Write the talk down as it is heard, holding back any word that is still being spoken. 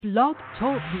Blog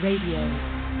Talk Radio.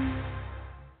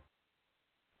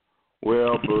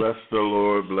 Well, bless the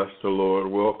Lord, bless the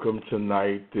Lord. Welcome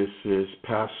tonight. This is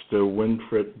Pastor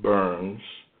Winfred Burns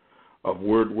of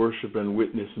Word Worship and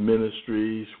Witness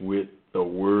Ministries with the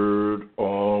Word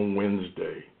on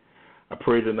Wednesday. I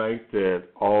pray tonight that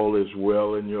all is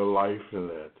well in your life and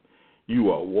that you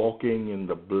are walking in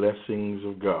the blessings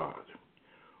of God.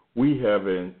 We have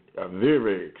a very,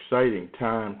 very exciting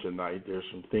time tonight. There's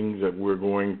some things that we're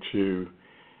going to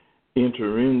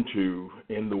enter into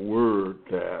in the Word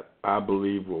that I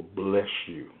believe will bless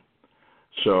you.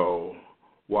 So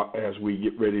as we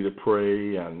get ready to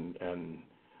pray and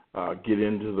get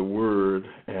into the Word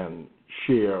and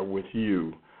share with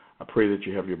you, I pray that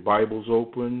you have your Bibles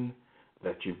open,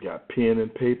 that you've got pen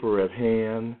and paper at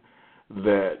hand,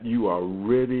 that you are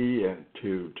ready and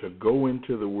to go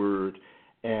into the Word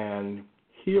and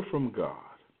hear from God.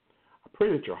 I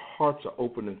pray that your hearts are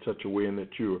open in such a way and that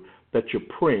you're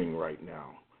praying right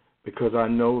now, because I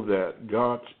know that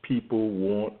God's people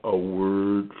want a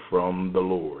word from the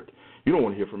Lord. You don't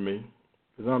want to hear from me,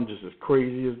 because I'm just as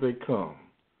crazy as they come.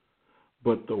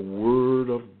 But the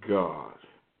Word of God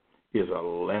is a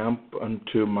lamp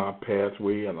unto my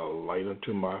pathway and a light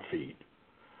unto my feet.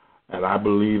 And I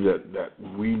believe that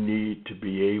we need to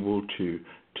be able to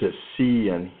see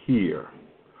and hear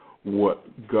what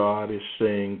God is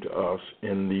saying to us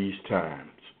in these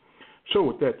times. So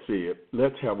with that said,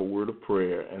 let's have a word of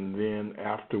prayer, and then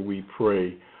after we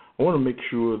pray, I want to make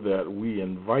sure that we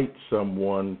invite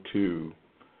someone to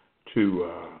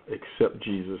accept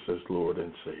Jesus as Lord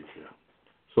and Savior.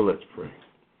 So let's pray.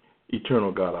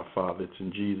 Eternal God, our Father, it's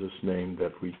in Jesus' name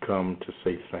that we come to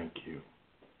say thank you.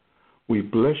 We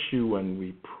bless you and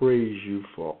we praise you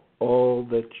for all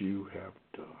that you have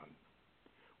done.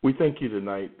 We thank you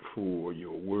tonight for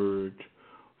your word,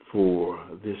 for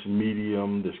this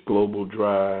medium, this global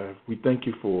drive. We thank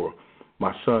you for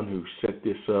my son who set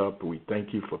this up. We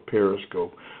thank you for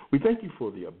Periscope. We thank you for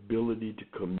the ability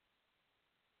to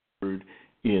communicate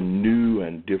in new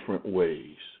and different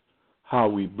ways. How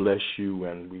we bless you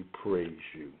and we praise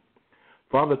you.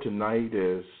 Father, tonight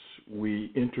as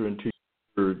we enter into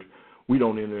your word, we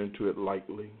don't enter into it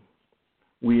lightly.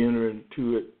 We enter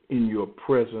into it in your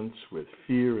presence with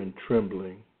fear and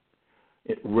trembling,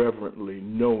 reverently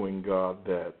knowing, God,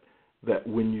 that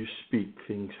when you speak,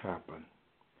 things happen.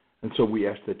 And so we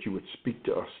ask that you would speak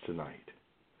to us tonight.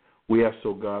 We ask,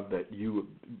 oh God, that you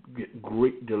would get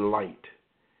great delight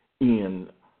in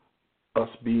us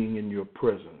being in your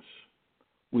presence.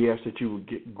 We ask that you would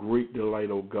get great delight,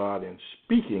 oh God, in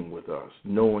speaking with us,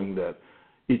 knowing that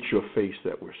it's your face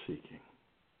that we're seeking.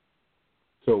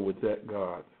 So with that,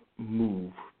 God,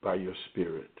 move by your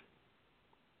Spirit.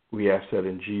 We ask that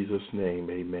in Jesus'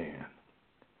 name, amen.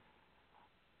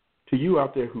 To you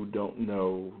out there who don't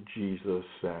know Jesus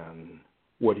and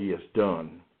what he has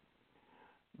done,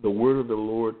 the word of the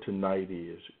Lord tonight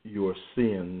is your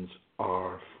sins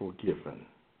are forgiven.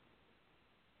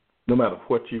 No matter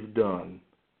what you've done,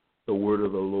 the word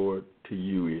of the Lord to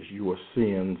you is your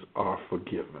sins are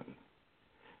forgiven.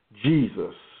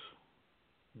 Jesus,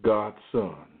 God's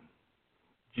Son,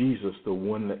 Jesus, the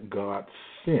one that God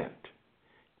sent,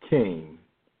 came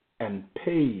and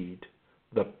paid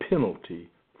the penalty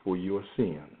for your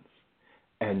sins,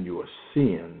 and your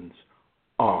sins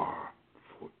are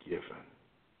forgiven.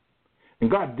 And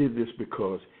God did this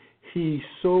because he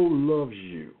so loves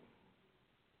you,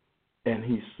 and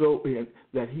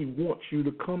that he wants you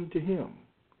to come to him.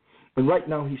 And right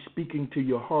now he's speaking to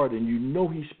your heart, and you know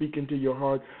he's speaking to your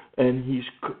heart, and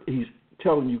he's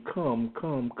telling you, come,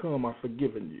 I've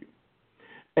forgiven you.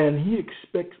 And he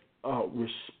expects a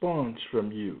response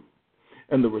from you.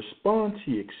 And the response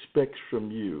he expects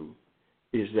from you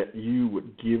is that you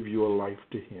would give your life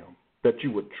to him, that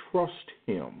you would trust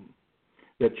him,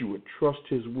 that you would trust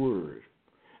his word,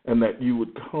 and that you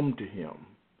would come to him,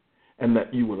 and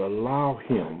that you would allow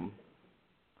him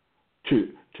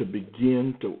to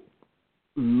begin to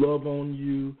love on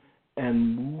you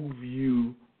and move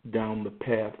you down the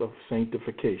path of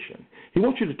sanctification. He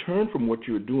wants you to turn from what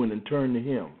you're doing and turn to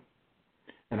him.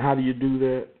 And how do you do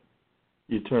that?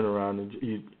 You turn around and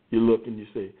you look and you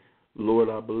say, Lord,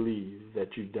 I believe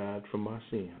that you died for my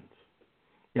sins.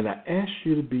 And I ask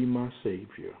you to be my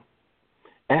Savior.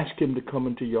 Ask him to come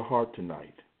into your heart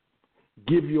tonight.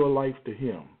 Give your life to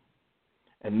him.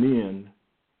 And then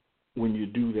when you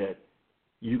do that,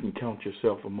 you can count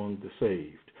yourself among the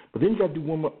saved. But then you got to do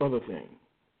one more other thing.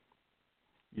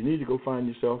 You need to go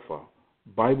find yourself a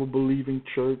Bible-believing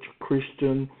church, a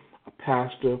Christian, a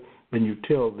pastor, and you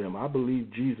tell them, I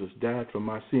believe Jesus died for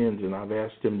my sins and I've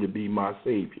asked him to be my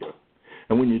Savior.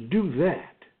 And when you do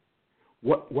that,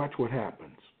 watch what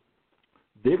happens.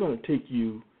 They're going to take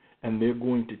you and they're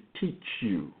going to teach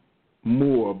you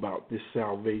more about this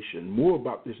salvation, more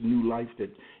about this new life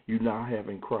that you now have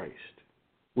in Christ.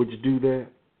 Would you do that?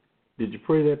 Did you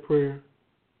pray that prayer?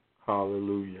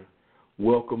 Hallelujah.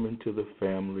 Welcome into the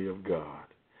family of God.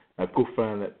 Now go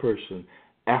find that person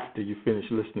after you finish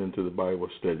listening to the Bible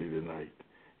study tonight,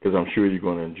 because I'm sure you're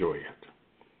going to enjoy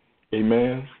it.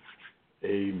 Amen?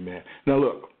 Amen. Now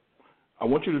look, I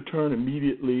want you to turn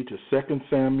immediately to 2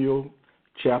 Samuel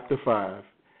chapter 5,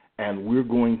 and we're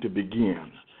going to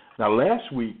begin. Now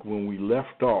last week when we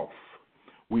left off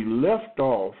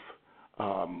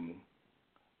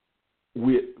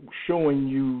with showing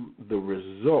you the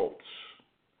results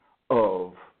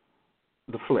of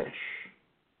the flesh.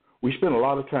 We spent a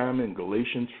lot of time in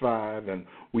Galatians 5, and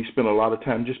we spent a lot of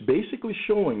time just basically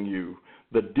showing you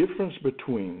the difference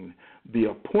between the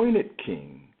appointed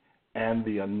king and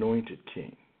the anointed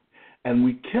king. And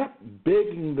we kept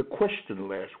begging the question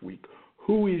last week,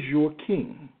 who is your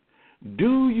king?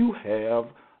 Do you have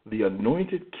the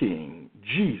anointed king,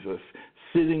 Jesus,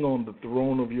 sitting on the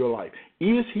throne of your life?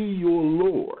 Is he your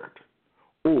Lord?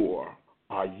 Or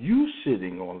are you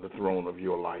sitting on the throne of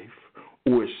your life?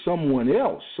 Or is someone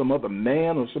else, some other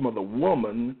man or some other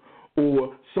woman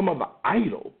or some other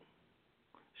idol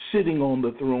sitting on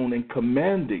the throne and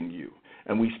commanding you?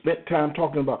 And we spent time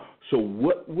talking about, so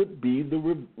what would be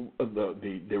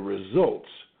the results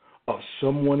of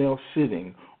someone else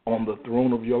sitting on the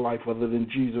throne of your life other than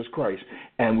Jesus Christ?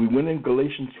 And we went in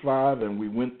Galatians 5 and we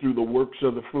went through the works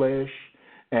of the flesh,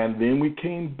 and then we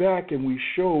came back and we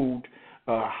showed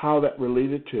how that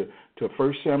related to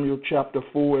 1 Samuel chapter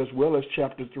 4 as well as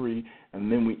chapter 3,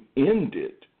 and then we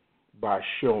ended by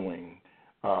showing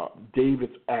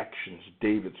David's actions,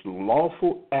 David's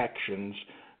lawful actions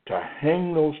to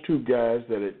hang those two guys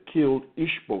that had killed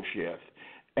Ishbosheth,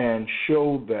 and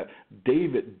showed that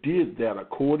David did that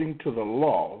according to the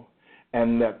law,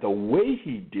 and that the way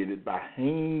he did it by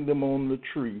hanging them on the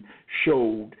tree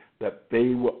showed that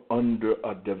they were under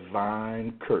a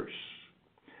divine curse.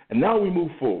 And now we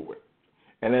move forward.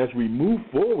 And as we move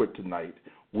forward tonight,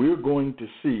 we're going to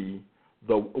see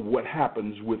what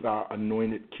happens with our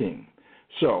anointed king.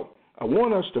 So I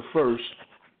want us to first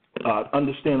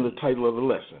understand the title of the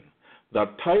lesson. The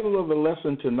title of the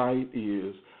lesson tonight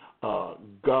is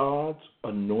God's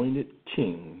Anointed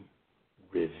King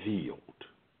Revealed.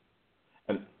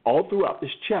 And all throughout this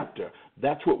chapter,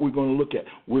 that's what we're going to look at.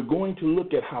 We're going to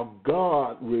look at how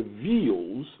God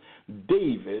reveals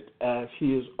David as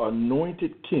his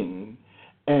anointed king,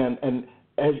 and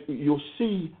as you'll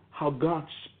see how God's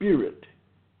Spirit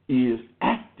is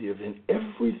active in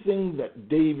everything that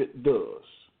David does.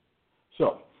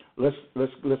 So let's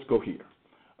go here.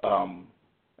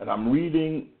 And I'm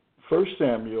reading 2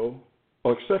 Samuel,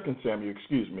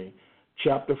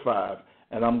 chapter 5,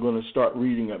 and I'm going to start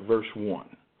reading at verse 1.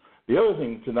 The other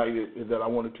thing tonight that I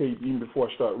want to tell you, even before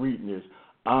I start reading, is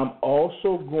I'm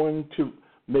also going to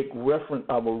make reference.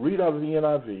 I will read out of the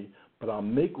NIV, but I'll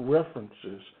make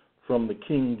references from the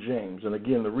King James. And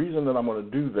again, the reason that I'm going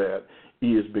to do that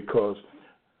is because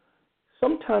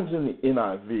sometimes in the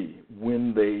NIV,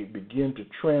 when they begin to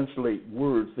translate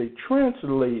words, they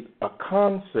translate a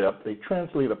concept, they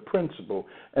translate a principle,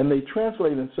 and they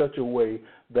translate in such a way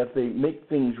that they make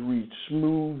things read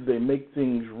smooth, they make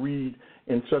things read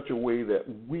in such a way that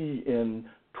we in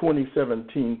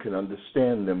 2017 can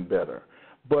understand them better.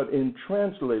 But in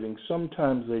translating,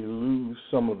 sometimes they lose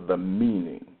some of the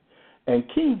meaning. And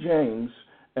King James,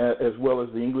 as well as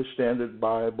the English Standard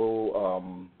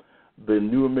Bible, the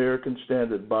New American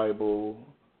Standard Bible,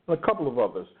 and a couple of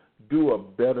others, do a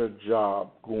better job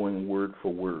going word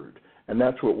for word. And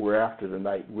that's what we're after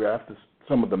tonight. We're after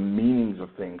some of the meanings of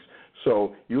things.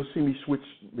 So you'll see me switch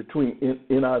between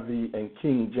NIV and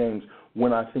King James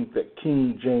when I think that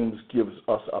King James gives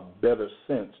us a better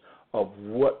sense of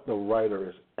what the writer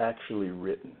has actually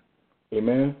written.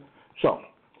 Amen? So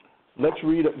let's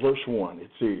read at verse 1. It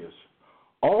says,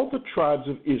 all the tribes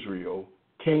of Israel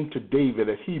came to David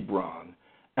at Hebron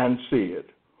and said,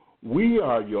 we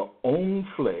are your own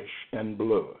flesh and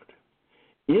blood.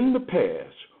 In the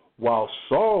past, while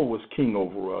Saul was king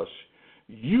over us,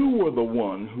 you were the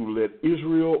one who led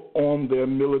Israel on their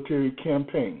military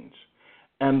campaigns.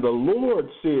 And the Lord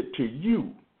said to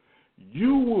you,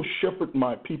 you will shepherd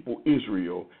my people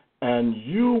Israel, and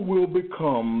you will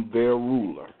become their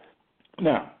ruler.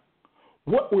 Now,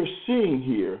 what we're seeing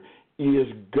here is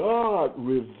God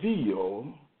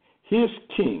reveal his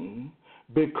king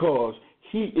because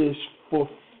he is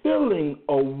fulfilling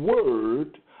a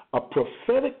word, a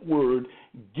prophetic word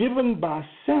given by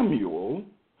Samuel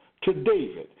to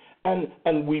David.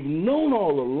 And we've known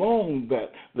all along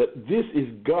that this is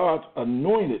God's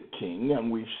anointed king,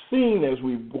 and we've seen as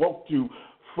we've walked through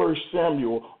 1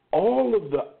 Samuel all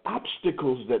of the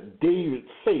obstacles that David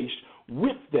faced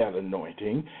with that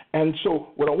anointing. And so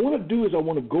what I want to do is I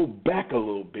want to go back a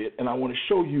little bit, and I want to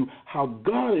show you how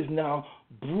God is now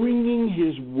bringing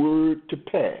his word to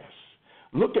pass.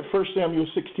 Look at 1 Samuel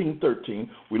 16:13.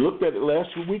 We looked at it last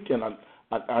week, and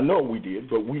I know we did,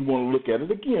 but we want to look at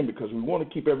it again because we want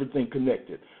to keep everything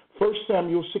connected. 1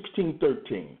 Samuel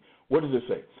 16:13. What does it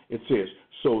say? It says,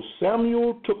 "So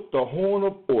Samuel took the horn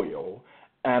of oil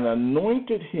and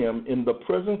anointed him in the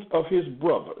presence of his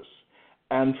brothers.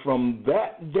 And from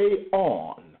that day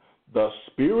on, the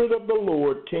Spirit of the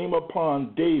Lord came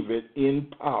upon David in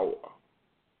power."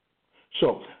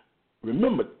 So,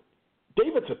 remember,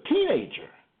 David's a teenager.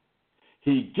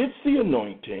 He gets the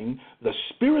anointing, the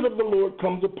Spirit of the Lord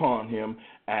comes upon him,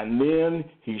 and then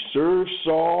he serves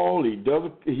Saul,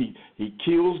 he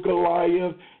kills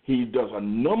Goliath, he does a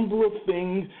number of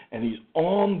things, and he's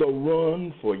on the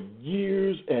run for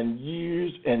years and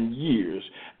years and years,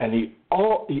 and he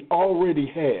already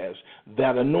has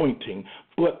that anointing,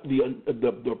 but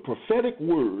the prophetic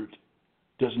word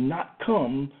does not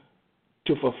come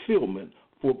to fulfillment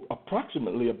for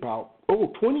approximately about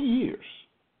 20 years.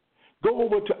 Go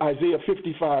over to Isaiah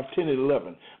 55:10 and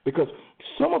 11, because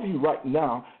some of you right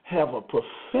now have a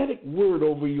prophetic word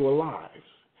over your lives.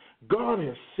 God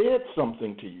has said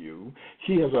something to you.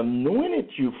 He has anointed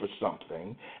you for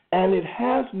something, and it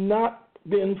has not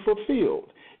been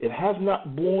fulfilled. It has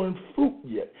not borne fruit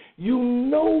yet. You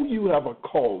know you have a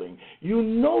calling. You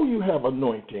know you have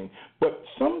anointing, but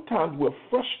sometimes we're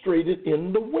frustrated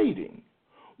in the waiting.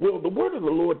 Well, the word of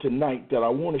the Lord tonight that I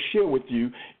want to share with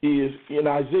you is in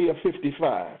Isaiah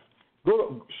 55.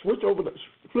 Flip over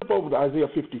to Isaiah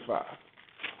 55.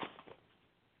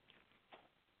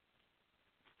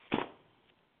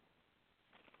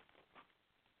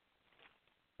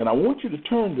 And I want you to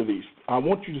turn to these. I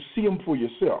want you to see them for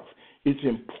yourself. It's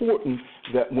important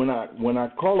that when I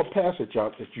call a passage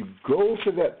out, that you go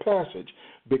to that passage,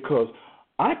 because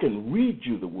I can read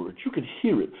you the word, you can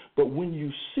hear it, but when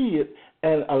you see it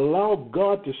and allow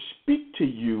God to speak to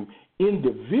you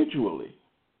individually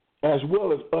as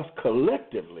well as us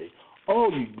collectively,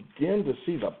 you begin to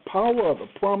see the power of the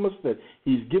promise that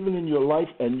he's given in your life,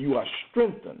 and you are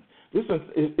strengthened. Listen,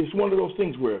 it's one of those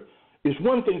things where it's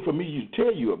one thing for me to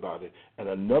tell you about it, and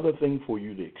another thing for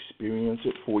you to experience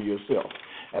it for yourself.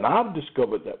 And I've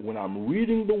discovered that when I'm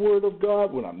reading the Word of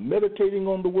God, when I'm meditating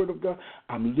on the Word of God,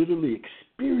 I'm literally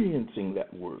experiencing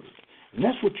that Word. And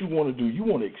that's what you want to do. You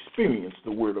want to experience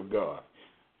the Word of God.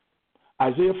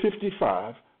 Isaiah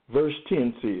 55, verse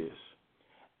 10 says,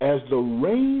 "As the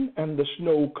rain and the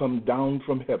snow come down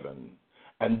from heaven,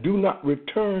 and do not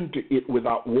return to it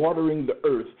without watering the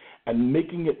earth and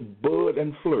making it bud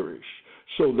and flourish,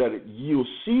 so that it yields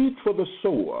seed for the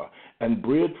sower and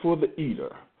bread for the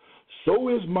eater, so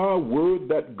is my word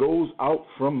that goes out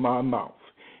from my mouth.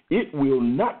 It will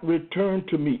not return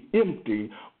to me empty,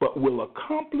 but will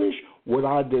accomplish what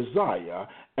I desire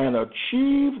and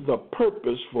achieve the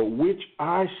purpose for which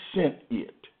I sent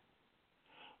it."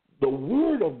 The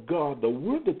word of God, the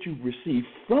word that you receive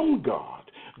from God,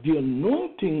 the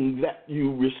anointing that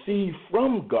you receive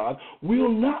from God will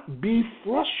not be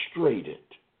frustrated.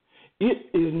 It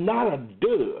is not a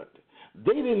dud.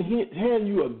 They didn't hand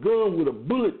you a gun with a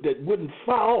bullet that wouldn't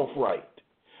fire off right.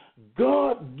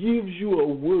 God gives you a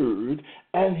word,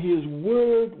 and his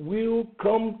word will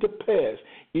come to pass.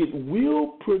 It will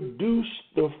produce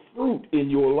the fruit in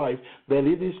your life that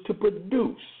it is to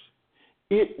produce.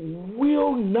 It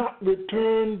will not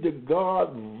return to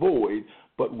God void,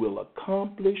 but will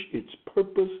accomplish its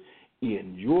purpose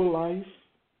in your life,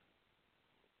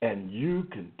 and you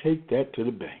can take that to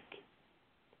the bank.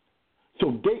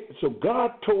 So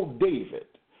God told David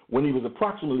when he was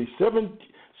approximately 7,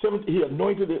 he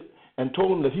anointed it and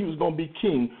told him that he was going to be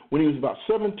king when he was about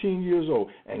 17 years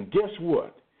old. And guess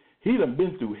what? He done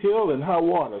been through hell and high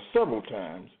water several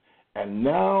times, and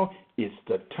now it's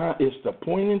the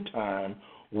point in time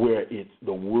where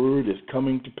the word is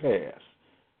coming to pass.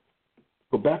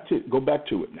 Go back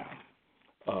to it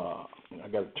now. I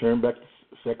got to turn back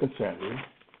to 2 Samuel.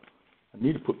 I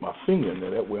need to put my finger in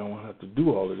there. That way I won't have to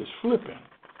do all of this flipping.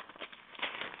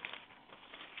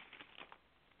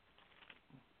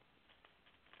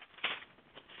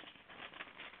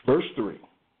 Verse 3.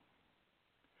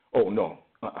 Oh, no.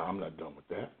 I'm not done with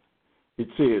that. It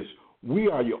says, "We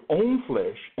are your own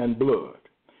flesh and blood.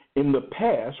 In the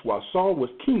past, while Saul was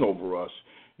king over us,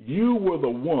 you were the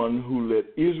one who led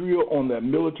Israel on their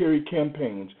military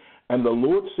campaigns, and the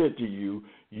Lord said to you,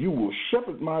 You will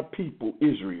shepherd my people,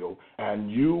 Israel,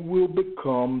 and you will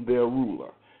become their ruler.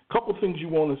 A couple things you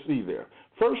want to see there.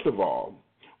 First of all,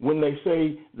 when they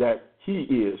say that he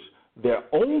is their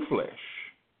own flesh,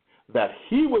 that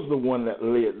he was the one that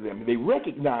led them, they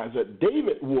recognize that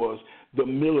David was the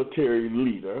military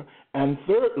leader. And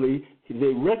thirdly,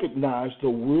 they recognize the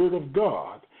word of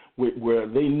God, where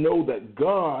they know that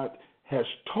God has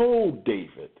told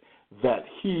David that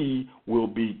he will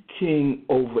be king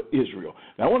over Israel.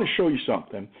 Now, I want to show you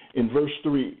something. In verse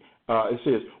 3, it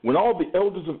says, when all the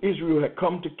elders of Israel had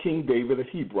come to King David at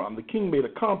Hebron, the king made a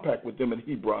compact with them at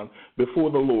Hebron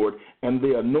before the Lord, and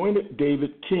they anointed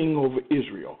David king over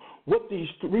Israel. What these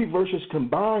three verses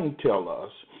combined tell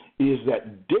us is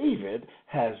that David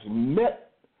has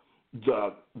met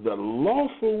the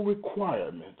lawful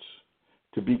requirements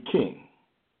to be king.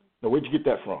 Now, where'd you get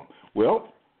that from?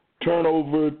 Well, turn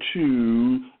over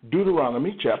to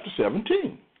Deuteronomy chapter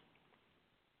 17.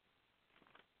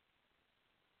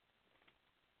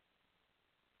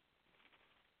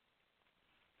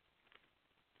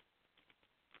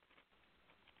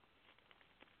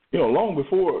 You know, long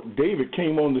before David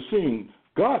came on the scene,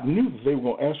 God knew that they were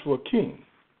going to ask for a king.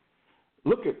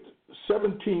 Look at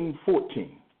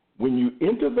 17:14. When you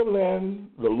enter the land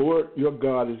the Lord your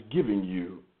God is giving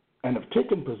you, and have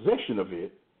taken possession of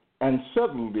it, and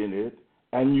settled in it,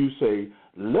 and you say,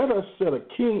 let us set a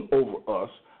king over us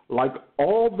like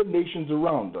all the nations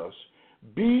around us,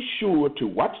 be sure to,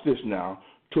 watch this now,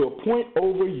 to appoint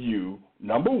over you,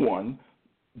 number one,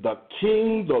 the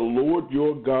king the Lord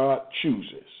your God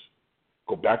chooses.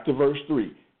 Go back to verse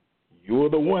 3. You're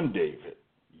the one, David.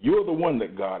 You're the one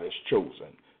that God has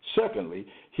chosen. Secondly,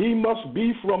 he must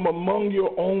be from among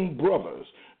your own brothers.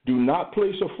 Do not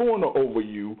place a foreigner over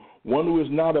you, one who is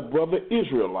not a brother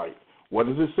Israelite. What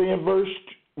does it say in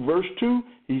verse 2?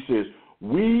 He says,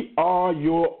 we are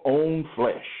your own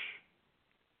flesh.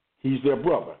 He's their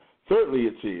brother. Thirdly,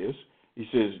 he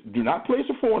says, do not place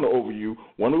a foreigner over you,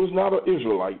 one who is not an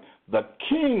Israelite. The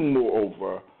king,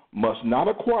 moreover, must not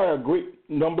acquire great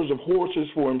numbers of horses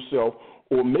for himself,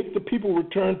 or make the people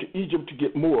return to Egypt to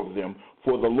get more of them.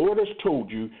 For the Lord has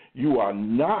told you, you are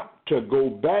not to go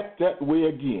back that way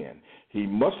again. He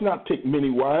must not take many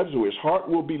wives, or his heart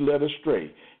will be led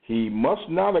astray. He must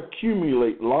not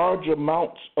accumulate large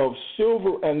amounts of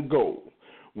silver and gold.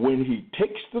 When he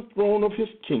takes the throne of his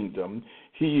kingdom,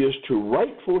 he is to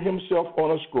write for himself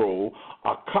on a scroll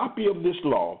a copy of this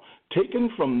law, taken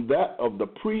from that of the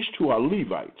priests who are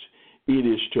Levites. It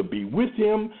is to be with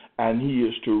him, and he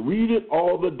is to read it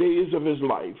all the days of his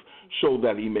life, so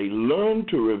that he may learn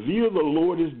to revere the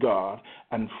Lord his God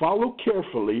and follow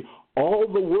carefully all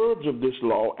the words of this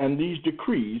law and these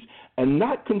decrees, and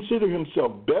not consider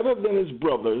himself better than his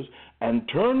brothers, and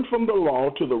turn from the law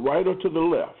to the right or to the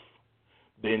left.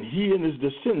 Then he and his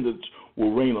descendants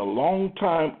will reign a long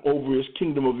time over his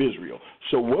kingdom of Israel.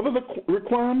 So what are the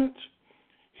requirements?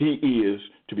 He is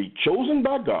to be chosen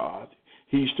by God.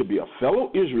 He's to be a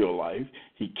fellow Israelite.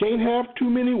 He can't have too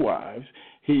many wives.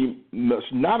 He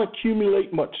must not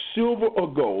accumulate much silver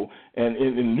or gold. And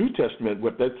in the New Testament,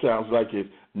 what that sounds like is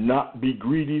not be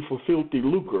greedy for filthy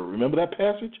lucre. Remember that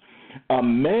passage? A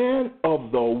man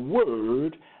of the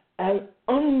word and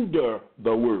under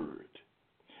the word.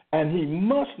 And he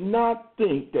must not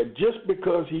think that just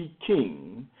because he's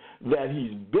king, that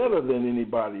he's better than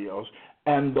anybody else,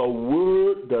 and the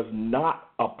word does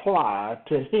not apply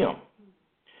to him.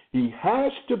 He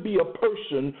has to be a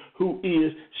person who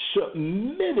is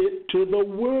submitted to the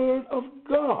word of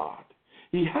God.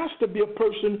 He has to be a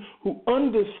person who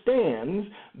understands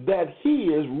that he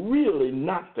is really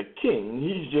not the king.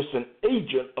 He's just an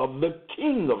agent of the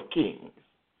King of Kings.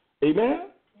 Amen? Amen.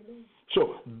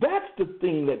 So that's the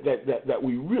thing that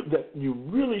you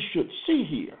really should see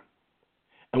here.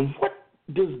 And what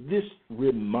does this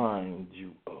remind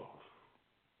you of?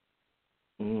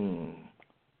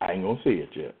 I ain't going to say it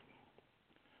yet.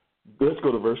 Let's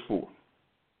go to verse 4.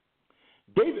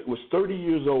 David was 30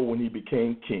 years old when he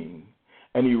became king,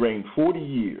 and he reigned 40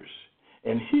 years.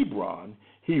 In Hebron,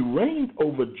 he reigned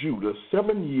over Judah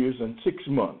 7 years and 6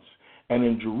 months, and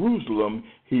in Jerusalem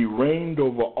he reigned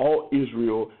over all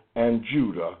Israel and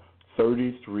Judah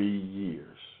 33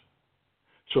 years.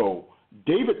 So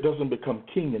David doesn't become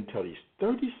king until he's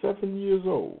 37 years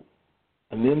old.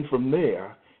 And then from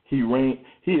there, he's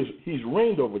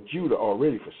reigned over Judah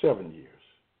already for 7 years.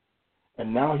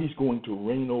 And now he's going to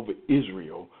reign over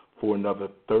Israel for another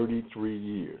 33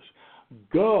 years.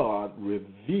 God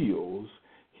reveals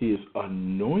his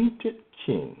anointed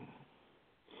king,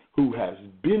 who has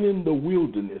been in the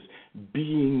wilderness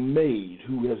being made,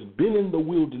 who has been in the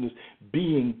wilderness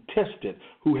being tested,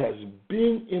 who has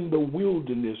been in the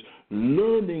wilderness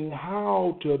learning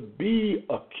how to be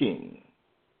a king,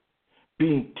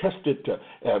 being tested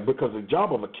because the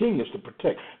job of a king is to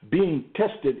protect, being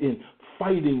tested in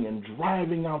fighting and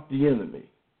driving out the enemy.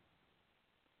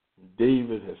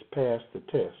 David has passed the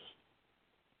test.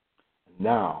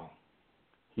 Now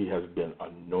he has been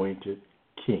anointed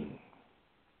king.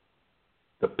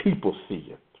 The people see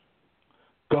it.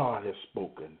 God has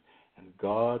spoken, and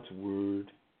God's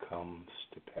word comes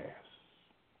to pass.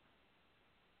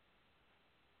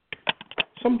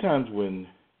 Sometimes when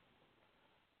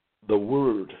the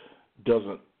word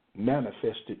doesn't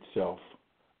manifest itself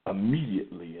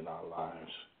immediately in our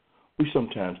lives, we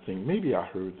sometimes think, maybe I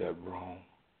heard that wrong.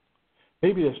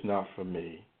 Maybe that's not for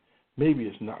me. Maybe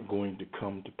it's not going to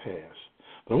come to pass.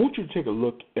 But I want you to take a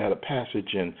look at a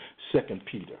passage in 2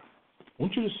 Peter. I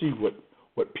want you to see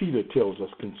what Peter tells us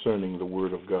concerning the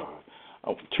Word of God.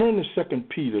 Turn to 2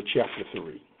 Peter chapter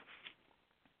 3.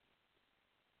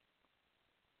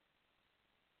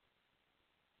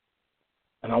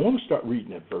 And I want to start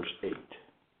reading at verse 8.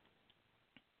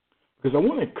 Because I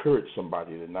want to encourage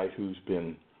somebody tonight who's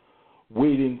been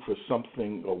waiting for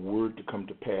something, a word to come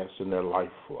to pass in their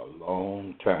life for a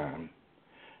long time.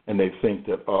 And they think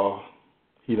that,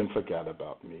 he done forgot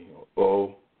about me.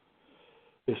 Or,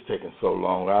 it's taking so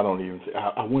long,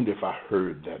 I wonder if I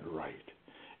heard that right.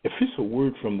 If it's a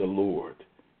word from the Lord,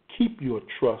 keep your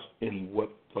trust in what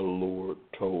the Lord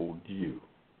told you.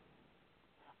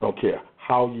 I don't care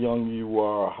how young you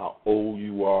are, how old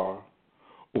you are,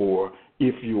 or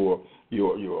if your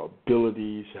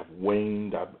abilities have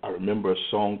waned. I remember a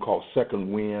song called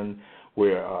Second Wind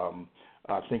where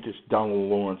I think it's Donald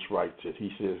Lawrence writes it.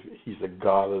 He says he's the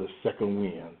God of the second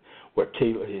wind, where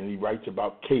Caleb, and he writes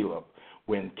about Caleb,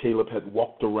 when Caleb had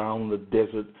walked around the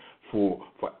desert for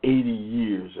 80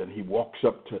 years, and he walks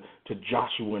up to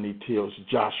Joshua and he tells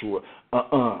Joshua,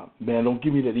 man, don't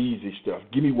give me that easy stuff.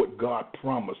 Give me what God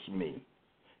promised me.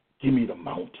 Give me the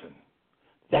mountain.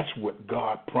 That's what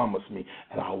God promised me,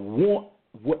 and I want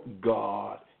what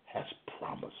God has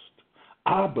promised.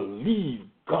 I believe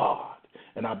God,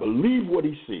 and I believe what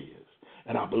he says,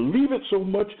 and I believe it so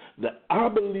much that I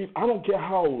believe, I don't care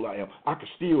how old I am, I can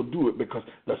still do it, because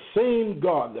the same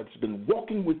God that's been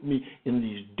walking with me in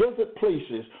these desert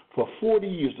places for 40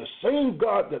 years, the same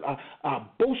God that I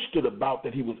boasted about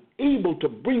that he was able to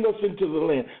bring us into the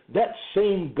land, that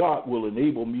same God will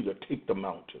enable me to take the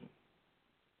mountain.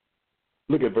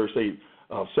 Look at verse 8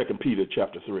 of 2 Peter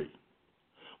chapter 3.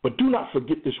 But do not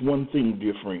forget this one thing,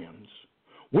 dear friends.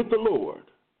 With the Lord,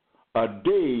 a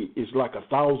day is like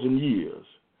 1,000 years,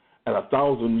 and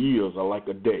 1,000 years are like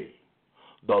a day.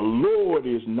 The Lord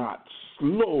is not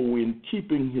slow in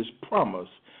keeping his promise,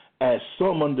 as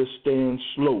some understand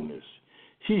slowness.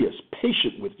 He is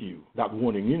patient with you, not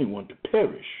wanting anyone to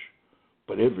perish,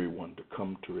 but everyone to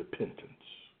come to repentance.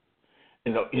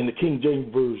 In the King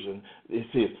James Version, it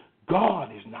says,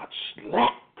 God is not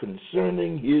slack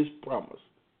concerning his promise.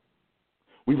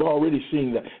 We've already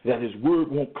seen that his word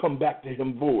won't come back to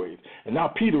him void. And now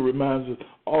Peter reminds us,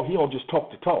 he don't just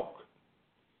talk the talk.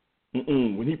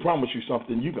 When he promised you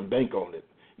something, you can bank on it.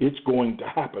 It's going to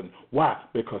happen. Why?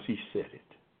 Because he said it.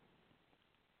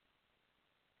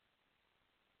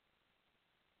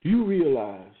 Do you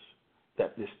realize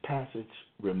that this passage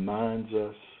reminds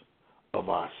us of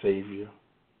our Savior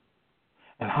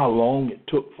and how long it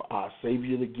took for our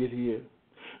Savior to get here?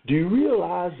 Do you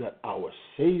realize that our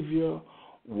Savior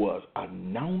was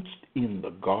announced in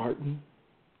the garden?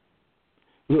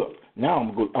 Look, now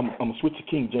I'm going to switch to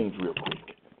King James real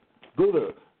quick. Go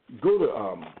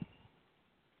to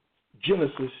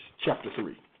Genesis chapter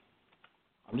 3.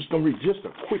 I'm just going to read just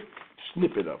a quick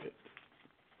snippet of it,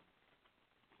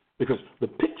 because the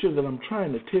picture that I'm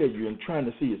trying to tell you and trying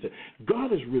to see is that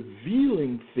God is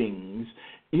revealing things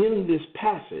in this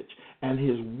passage, and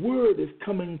his word is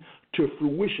coming to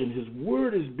fruition. His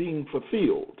word is being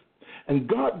fulfilled. And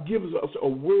God gives us a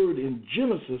word in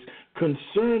Genesis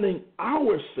concerning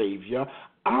our Savior,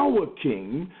 our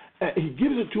King. He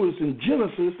gives it to us in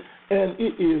Genesis, and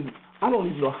it is, I don't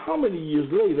even know how many years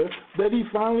later that he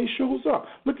finally shows up.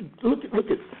 Look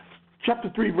at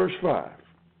chapter 3, verse 5.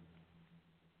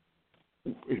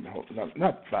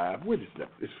 Not 5. What is that?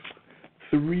 It's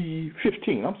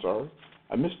 3:15. I'm sorry.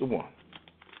 I missed the one.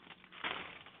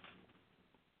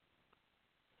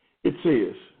 It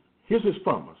says, here's his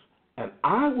promise. And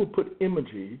I will put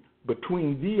enmity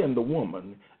between thee and the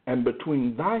woman, and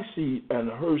between thy seed and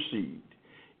her seed.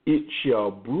 It shall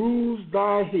bruise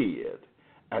thy head,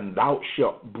 and thou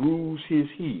shalt bruise his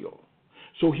heel.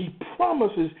 So he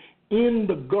promises in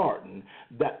the garden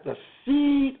that the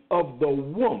seed of the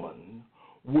woman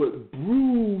would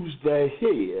bruise the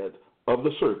head of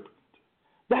the serpent.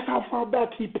 That's how far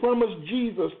back he promised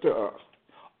Jesus to us,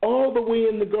 all the way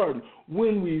in the garden.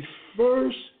 When we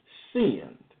first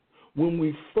sinned, when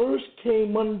we first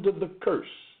came under the curse,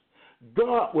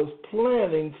 God was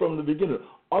planning from the beginning,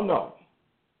 oh no,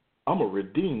 I'm going to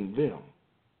redeem them.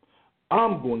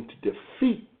 I'm going to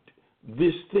defeat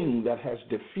this thing that has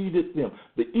defeated them.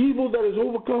 The evil that has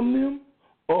overcome them,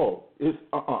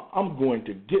 I'm going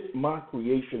to get my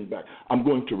creation back. I'm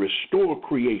going to restore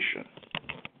creation.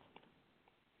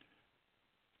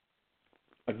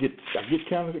 I get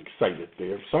kind of excited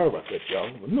there. Sorry about that, y'all.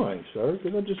 But no, I ain't sorry,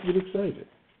 because I just get excited.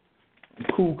 I'm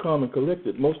cool, calm, and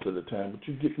collected most of the time, but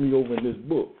you get me over in this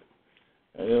book,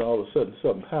 and then all of a sudden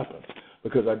something happens.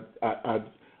 Because I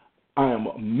am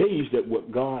amazed at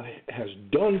what God has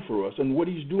done for us and what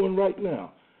he's doing right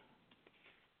now.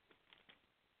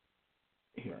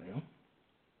 Here I am.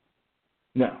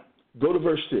 Now, go to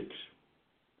verse 6.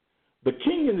 The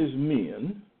king and his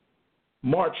men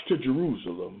marched to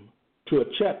Jerusalem to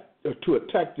attack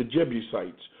the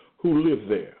Jebusites who lived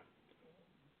there.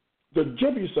 The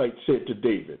Jebusites said to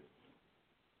David,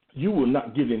 "You will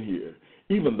not get in here.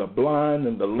 Even the blind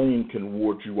and the lame can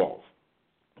ward you off."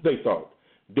 They thought,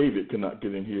 David could not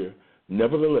get in here.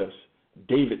 Nevertheless,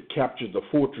 David captured the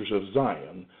fortress of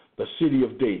Zion, the city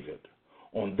of David.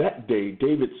 On that day,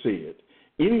 David said,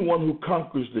 anyone who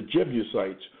conquers the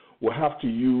Jebusites will have to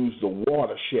use the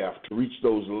water shaft to reach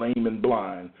those lame and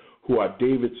blind who are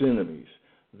David's enemies.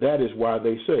 That is why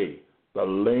they say, the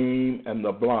lame and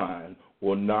the blind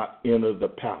will not enter the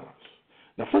palace.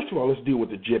 Now, first of all, let's deal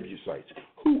with the Jebusites.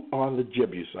 Who are the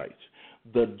Jebusites?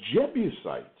 The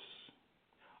Jebusites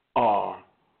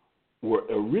were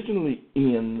originally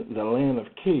in the land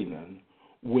of Canaan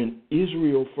when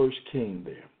Israel first came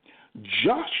there.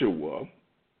 Joshua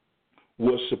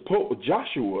was supposed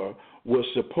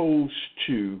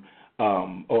to,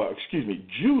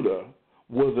 Judah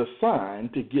was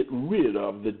assigned to get rid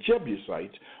of the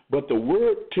Jebusites, but the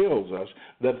word tells us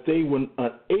that they were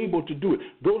unable to do it.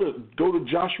 Go to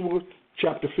Joshua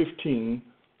chapter 15,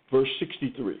 verse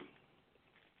 63.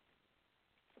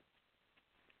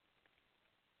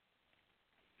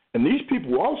 And these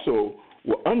people also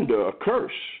were under a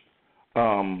curse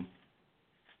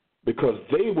because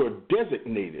they were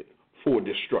designated for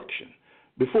destruction.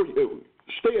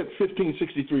 Stay at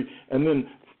 1563 and then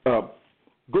go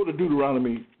to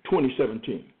Deuteronomy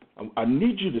 20:17. I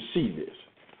need you to see this.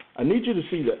 I need you to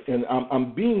see that, and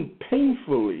I'm being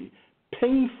painfully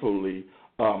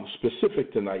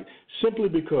specific tonight, simply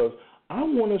because I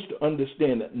want us to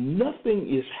understand that nothing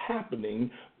is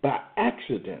happening by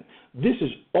accident. This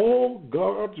is all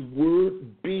God's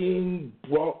word being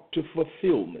brought to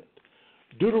fulfillment.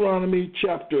 Deuteronomy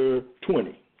chapter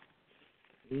 20,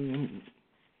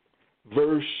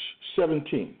 verse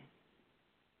 17.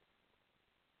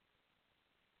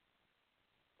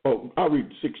 I'll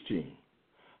read 16.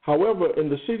 However, in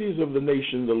the cities of the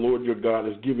nation the Lord your God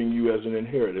is giving you as an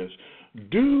inheritance,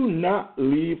 do not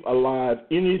leave alive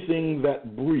anything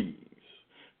that breathes.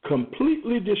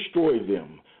 Completely destroy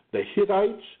them. The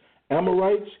Hittites,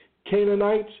 Amorites,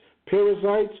 Canaanites,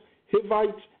 Perizzites,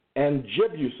 Hivites, and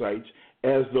Jebusites,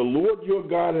 as the Lord your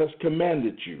God has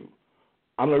commanded you.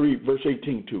 I'm going to read verse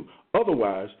 18 too.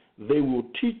 Otherwise, they will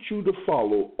teach you to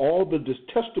follow all the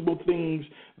detestable things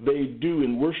they do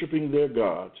in worshiping their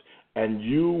gods, and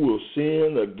you will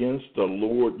sin against the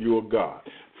Lord your God.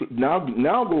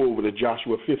 Now go over to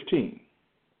Joshua 15.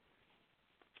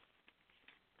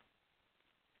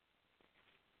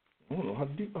 I don't know how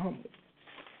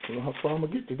far I'm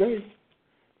going to get today.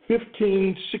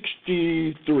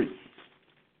 1563.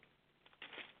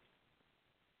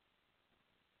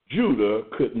 Judah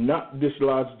could not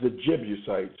dislodge the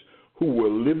Jebusites who were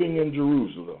living in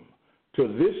Jerusalem. To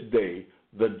this day,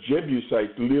 the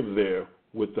Jebusites live there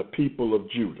with the people of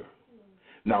Judah.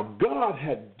 Now, God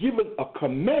had given a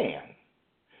command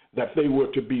that they were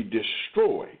to be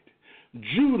destroyed.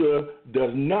 Judah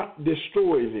does not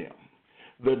destroy them.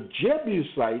 The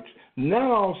Jebusites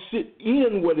now sit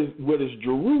in what is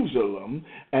Jerusalem,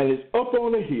 and it's up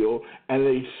on a hill, and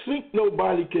they think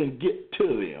nobody can get to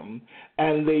them,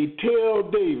 and they tell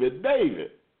David,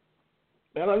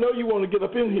 man, I know you want to get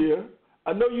up in here.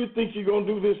 I know you think you're going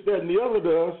to do this, that, and the other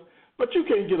does, but you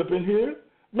can't get up in here.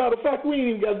 Matter of fact, we ain't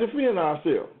even got to defend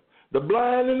ourselves. The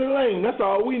blind and the lame, that's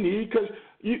all we need, because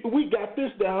we got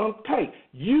this down tight.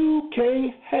 You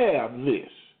can't have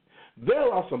this.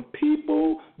 There are some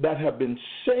people that have been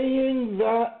saying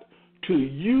that to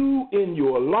you in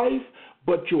your life,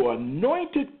 but your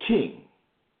anointed king,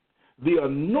 the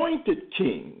anointed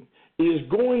king, is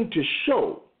going to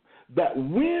show that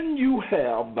when you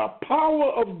have the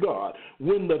power of God,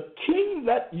 when the king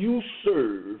that you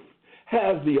serve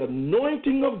has the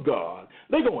anointing of God,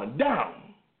 they're going down.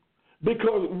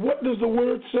 Because what does the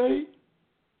word say?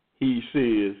 He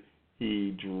says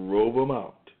he drove them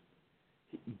out.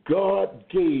 God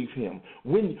gave him.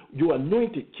 When your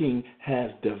anointed king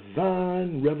has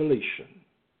divine revelation.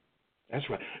 That's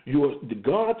right. The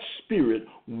God's Spirit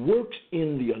works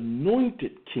in the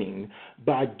anointed king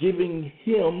by giving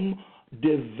him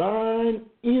divine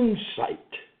insight.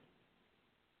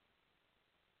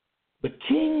 The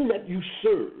king that you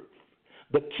serve,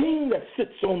 the king that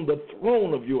sits on the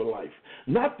throne of your life,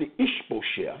 not the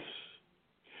Ishbosheths,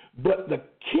 but the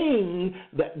king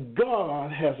that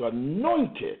God has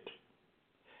anointed,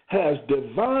 has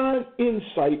divine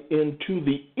insight into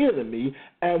the enemy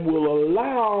and will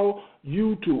allow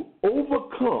you to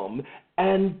overcome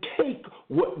and take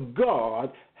what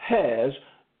God has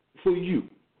for you.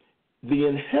 The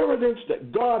inheritance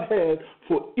that God had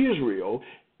for Israel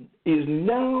is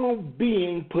now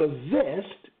being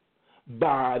possessed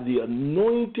by the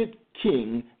anointed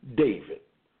King David.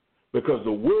 Because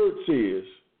the word says,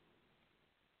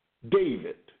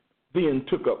 David then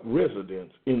took up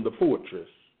residence in the fortress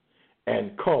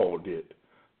and called it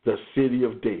the city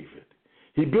of David.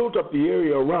 He built up the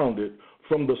area around it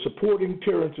from the supporting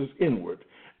terraces inward,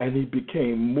 and he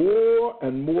became more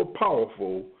and more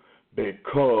powerful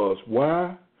because,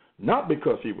 why? Not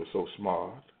because he was so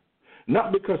smart,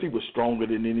 not because he was stronger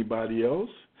than anybody else,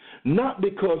 not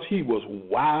because he was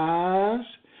wise,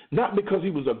 not because he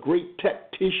was a great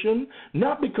tactician,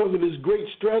 not because of his great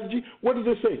strategy. What does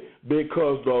it say?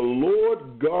 Because the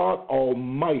Lord God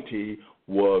Almighty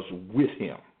was with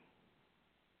him.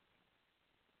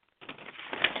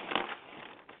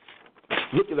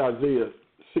 Look at Isaiah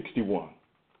 61,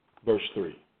 verse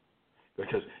 3.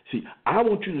 Because, see, I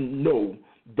want you to know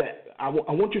that, I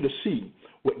want you to see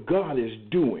what God is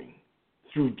doing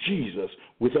through Jesus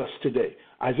with us today.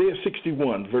 Isaiah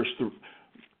 61, verse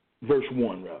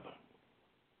 1, rather.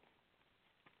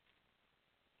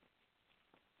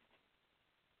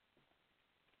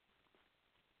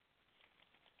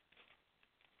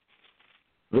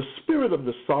 The Spirit of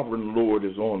the Sovereign Lord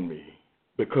is on me,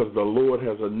 because the Lord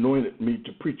has anointed me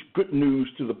to preach good news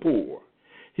to the poor.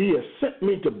 He has sent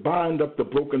me to bind up the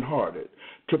brokenhearted,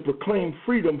 to proclaim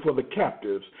freedom for the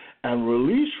captives and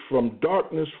release from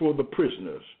darkness for the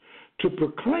prisoners, to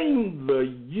proclaim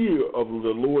the year of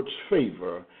the Lord's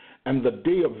favor and the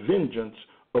day of vengeance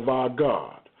of our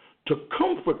God, to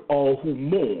comfort all who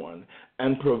mourn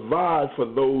and provide for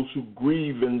those who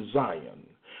grieve in Zion,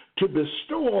 to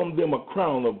bestow on them a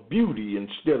crown of beauty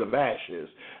instead of ashes,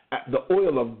 the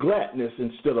oil of gladness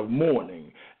instead of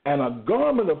mourning, and a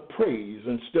garment of praise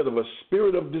instead of a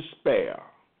spirit of despair.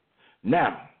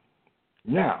 Now,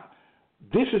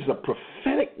 this is a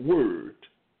prophetic word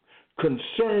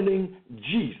concerning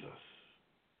Jesus.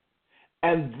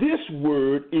 And this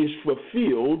word is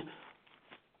fulfilled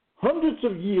hundreds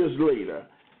of years later.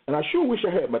 And I sure wish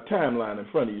I had my timeline in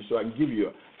front of you so I can give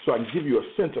you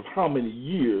a sense of how many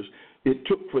years it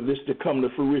took for this to come to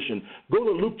fruition. Go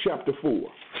to Luke chapter 4.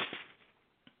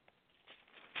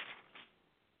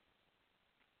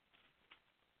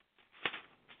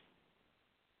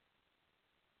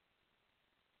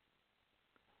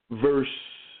 Verse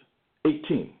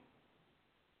 18.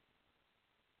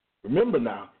 Remember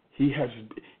now, he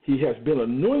has been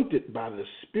anointed by the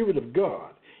Spirit of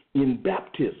God in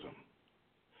baptism.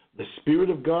 The Spirit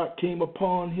of God came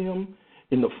upon him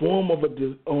in the form of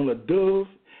on a dove,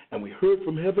 and we heard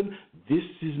from heaven, "This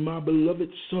is my beloved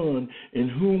Son, in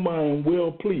whom I am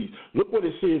well pleased." Look what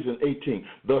it says in 18.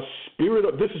 The Spirit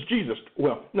of, this is Jesus.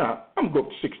 Well, now, I'm going to go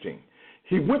to 16.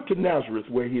 He went to Nazareth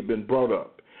where he had been brought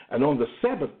up, and on the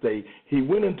Sabbath day he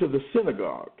went into the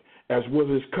synagogue, as was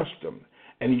his custom,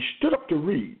 and he stood up to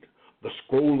read. The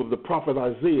scroll of the prophet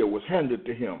Isaiah was handed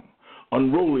to him.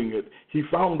 Unrolling it, he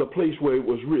found the place where it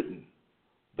was written,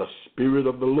 "The Spirit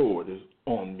of the Lord is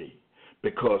on me,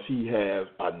 because he has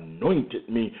anointed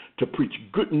me to preach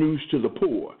good news to the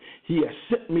poor. He has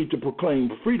sent me to proclaim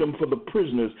freedom for the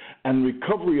prisoners and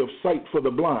recovery of sight for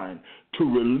the blind, to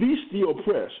release the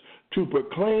oppressed, to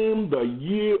proclaim the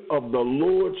year of the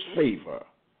Lord's favor."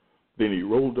 Then he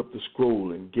rolled up the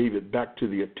scroll and gave it back to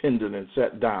the attendant and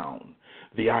sat down.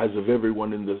 The eyes of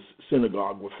everyone in the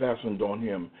synagogue were fastened on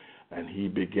him, and he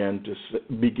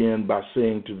began by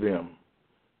saying to them,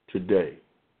 "Today,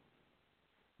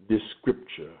 this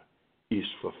scripture is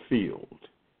fulfilled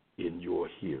in your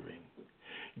hearing."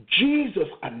 Jesus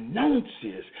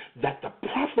announces that the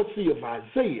prophecy of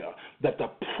Isaiah, that the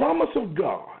promise of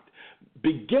God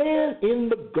began in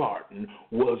the garden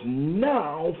was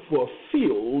now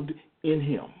fulfilled in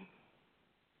him.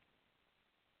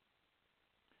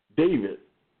 David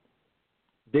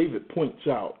points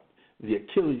out the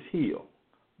Achilles heel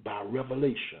by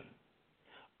revelation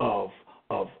of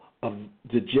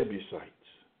the Jebusites.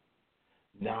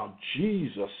 Now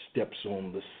Jesus steps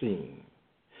on the scene.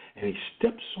 And he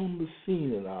steps on the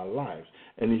scene in our lives.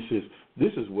 And he says,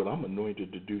 this is what I'm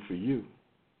anointed to do for you.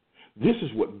 This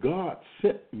is what God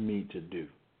sent me to do.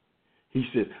 He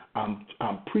said, I'm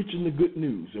preaching the good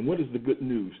news. And what is the good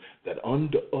news? That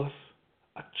unto us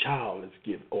a child is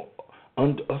given, or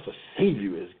unto us a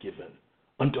Savior is given.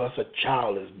 Unto us a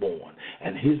child is born,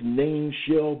 and his name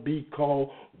shall be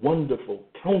called Wonderful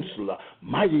Counselor,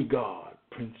 Mighty God,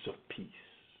 Prince of Peace.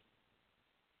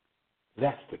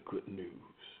 That's the good news,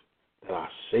 that our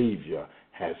Savior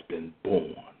has been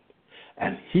born.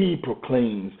 And he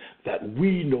proclaims that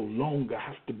we no longer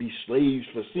have to be slaves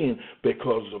for sin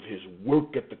because of his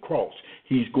work at the cross.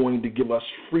 He's going to give us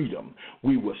freedom.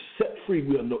 We were set free.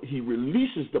 He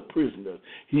releases the prisoners.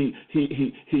 He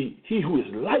who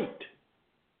is light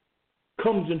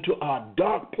comes into our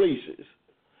dark places,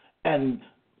 and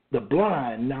the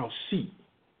blind now see.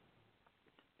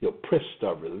 The oppressed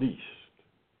are released.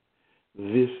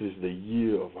 This is the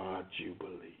year of our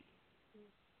Jubilee.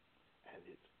 And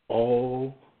it's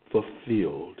all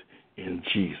fulfilled in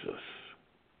Jesus.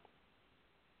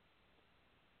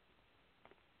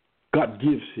 God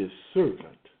gives his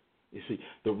servant. You see,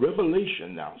 the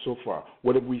revelation now, so far,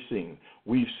 what have we seen?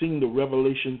 We've seen the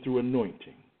revelation through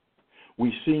anointing.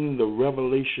 We've seen the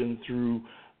revelation through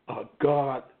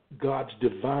God's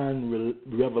divine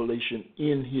revelation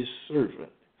in his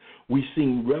servant. We've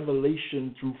seen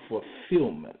revelation through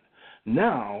fulfillment.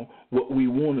 Now, what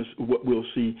we'll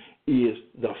see is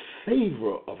the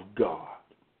favor of God.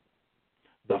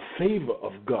 The favor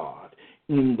of God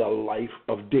in the life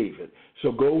of David.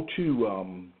 So go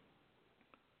to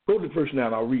verse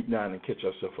 9. I'll read 9 and catch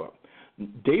ourselves up.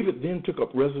 David then took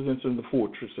up residence in the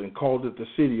fortress and called it the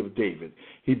city of David.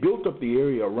 He built up the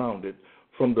area around it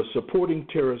from the supporting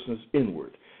terraces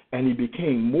inward, and he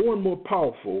became more and more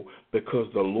powerful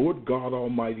because the Lord God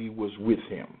Almighty was with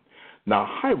him. Now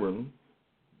Hiram,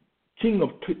 king of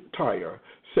Tyre,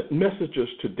 sent messengers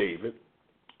to David,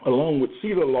 along with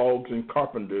cedar logs and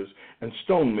carpenters and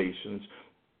stonemasons,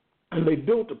 and they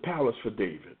built a palace for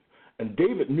David. And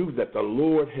David knew that the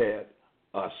Lord had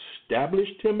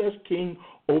established him as king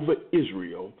over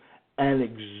Israel and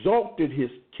exalted his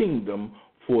kingdom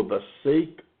for the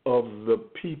sake of the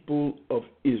people of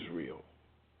Israel.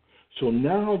 So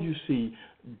now you see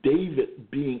David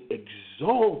being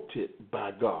exalted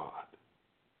by God.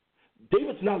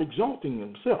 David's not exalting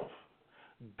himself.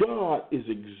 God is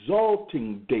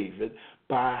exalting David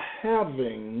by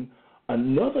having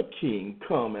another king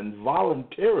come and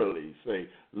voluntarily say,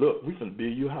 look, we can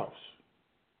build your house.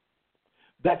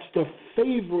 That's the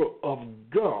favor of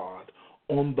God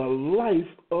on the life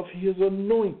of his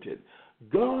anointed.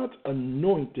 God's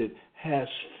anointed has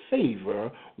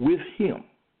favor with him.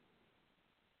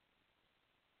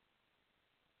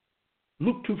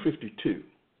 Luke 2:52,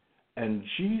 and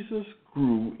Jesus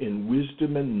grew in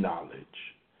wisdom and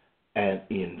knowledge and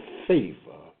in favor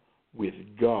with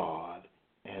God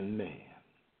and man.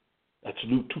 That's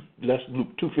Luke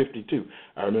 2:52.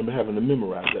 I remember having to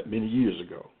memorize that many years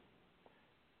ago.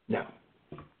 Now,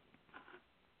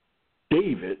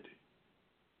 David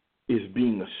is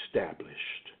being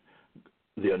established.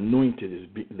 The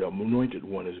anointed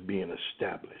one is being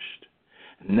established.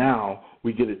 Now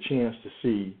we get a chance to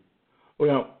see.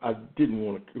 Well, I didn't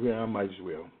want to. Well, I might as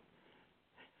well.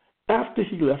 After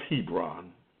he left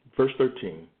Hebron, verse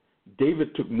 13,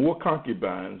 David took more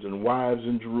concubines and wives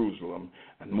in Jerusalem,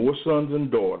 and more sons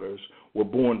and daughters were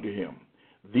born to him.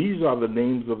 These are the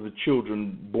names of the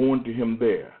children born to him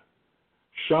there: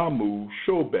 Shamu,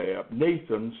 Shobab,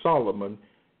 Nathan, Solomon,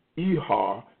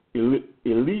 Ehar,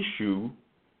 Elishu,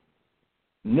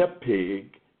 Nepeg,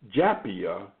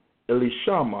 Japhia,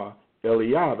 Elishama,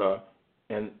 Eliada,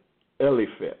 and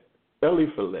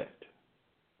Eliphalet.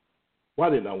 Why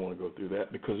didn't I want to go through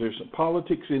that? Because there's some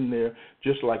politics in there,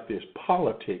 just like there's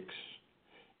politics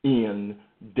in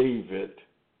David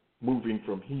moving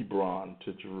from Hebron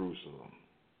to Jerusalem.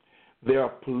 There are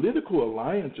political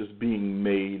alliances being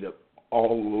made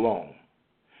all along.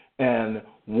 And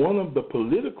one of the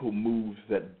political moves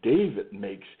that David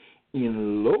makes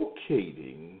in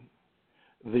locating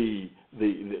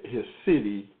his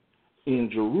city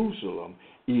in Jerusalem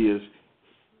is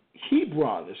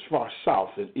Hebron is far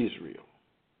south in Israel.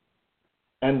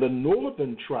 And the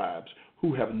northern tribes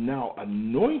who have now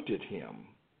anointed him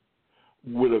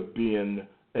would have been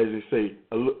as they say,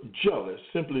 a little jealous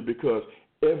simply because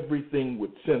everything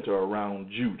would center around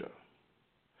Judah.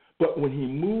 But when he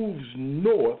moves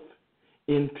north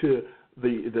into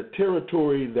the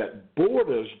territory that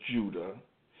borders Judah,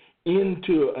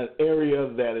 into an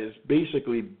area that is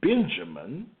basically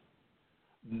Benjamin,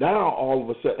 now all of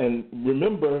a sudden, and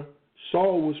remember,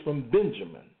 Saul was from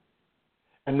Benjamin,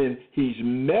 and then he's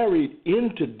married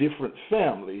into different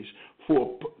families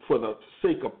for the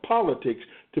sake of politics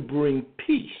to bring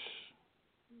peace.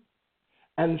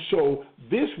 And so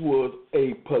this was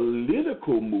a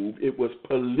political move. It was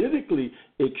politically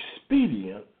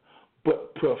expedient,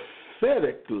 but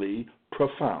prophetically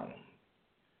profound.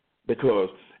 Because,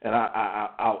 and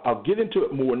I'll get into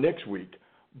it more next week,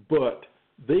 but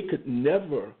they could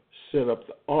never set up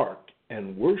the ark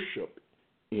and worship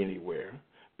anywhere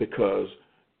because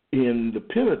in the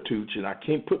Pentateuch, and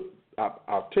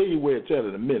I'll tell you where it's at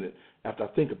in a minute after I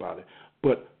think about it,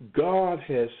 but God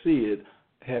has said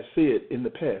in the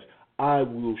past, I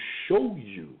will show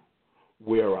you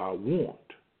where I want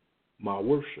my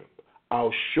worship.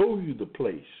 I'll show you the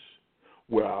place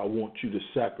where I want you to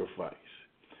sacrifice.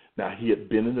 Now, he had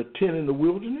been in a tent in the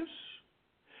wilderness,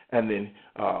 and then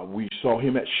we saw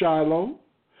him at Shiloh.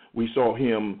 We saw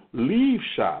him leave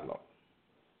Shiloh.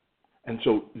 And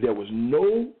so there was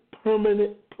no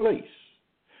permanent place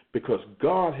because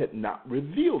God had not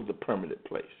revealed the permanent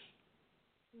place.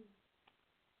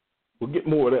 We'll get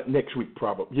more of that next week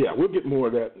probably. Yeah, we'll get more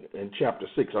of that in chapter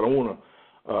 6. I don't want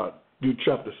to do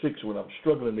chapter 6 when I'm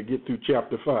struggling to get through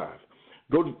chapter 5.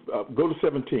 Go to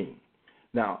 17.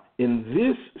 Now, in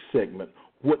this segment,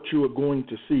 what you are going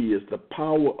to see is the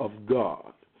power of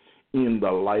God in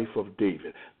the life of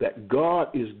David, that God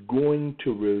is going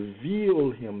to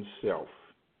reveal himself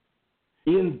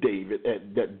in David,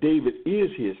 that David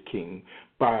is his king,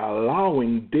 by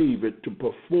allowing David to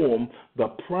perform the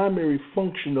primary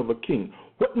function of a king.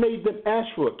 What made them ask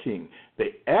for a king?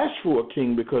 They asked for a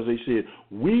king because they said,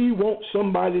 we want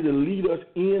somebody to lead us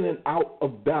in and out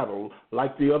of battle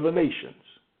like the other nations.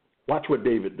 Watch what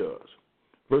David does.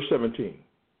 Verse 17.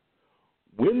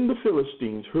 When the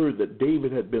Philistines heard that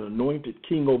David had been anointed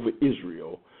king over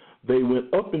Israel, they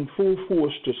went up in full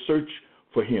force to search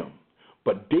for him.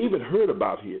 But David heard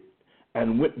about it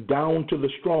and went down to the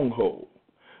stronghold.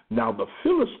 Now the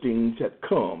Philistines had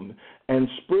come and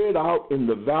spread out in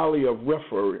the valley of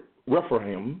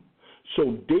Rephaim.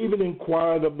 So David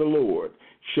inquired of the Lord,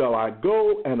 shall I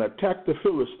go and attack the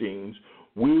Philistines?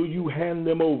 Will you hand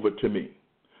them over to me?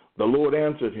 The Lord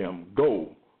answered him,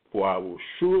 go, for I will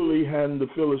surely hand the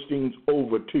Philistines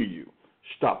over to you.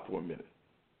 Stop for a minute.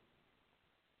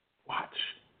 Watch.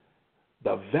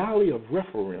 The valley of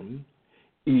Rephaim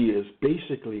is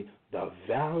basically the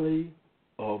valley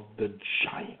of the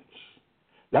giants.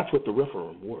 That's what the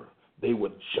Rephaim were. They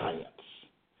were giants.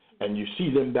 And you see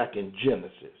them back in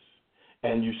Genesis.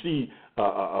 And you see there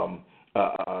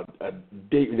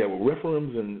were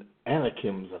Rephaims and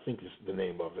Anakims, I think is the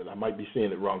name of it. I might be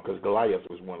saying it wrong because Goliath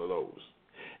was one of those.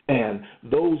 And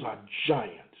those are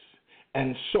giants.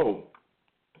 And so,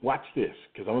 watch this,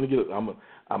 because I'm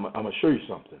gonna show you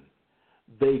something.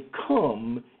 They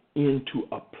come into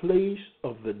a place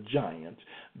of the giants.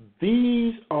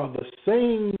 These are the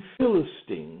same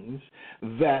Philistines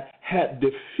that had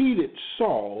defeated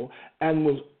Saul and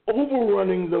was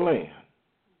overrunning the land.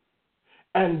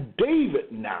 And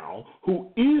David now,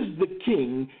 who is the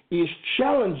king, is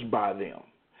challenged by them.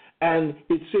 And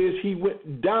it says he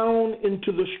went down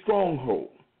into the stronghold.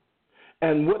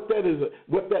 And what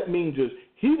that means is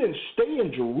he didn't stay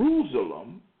in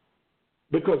Jerusalem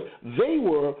because they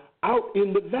were out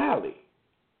in the valley.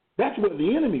 That's where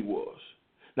the enemy was.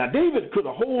 Now, David could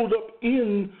have holed up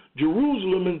in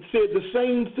Jerusalem and said the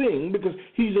same thing because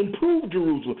he's improved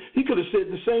Jerusalem. He could have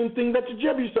said the same thing that the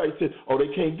Jebusites said, oh, they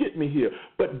can't get me here.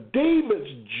 But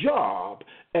David's job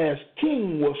as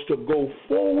king was to go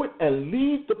forward and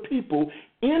lead the people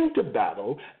into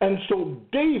battle. And so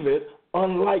David,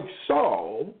 unlike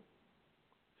Saul,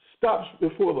 stops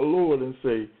before the Lord and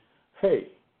say, hey,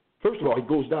 first of all, he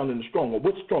goes down in the stronghold.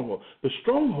 What's stronghold? The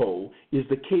stronghold is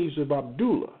the caves of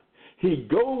Adullam. He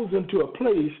goes into a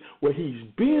place where he's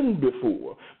been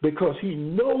before because he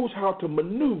knows how to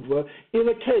maneuver in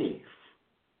a cave.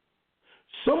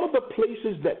 Some of the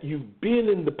places that you've been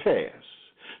in the past,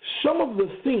 some of the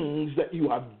things that you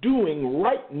are doing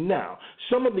right now,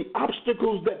 some of the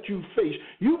obstacles that you face,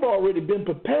 you've already been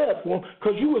prepared for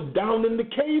because you was down in the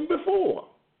cave before.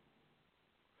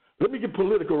 Let me get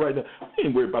political right now. I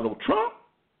ain't worried about no Trump.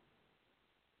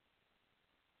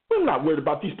 We're not worried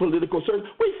about these political surges.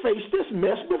 We faced this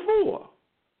mess before.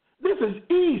 This is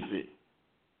easy.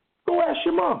 Go ask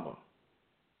your mama.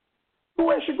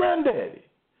 Go ask your granddaddy.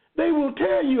 They will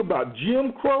tell you about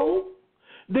Jim Crow.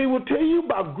 They will tell you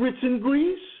about grits and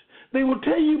grease. They will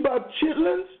tell you about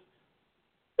chitlins.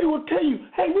 They will tell you,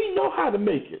 hey, we know how to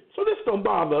make it, so this don't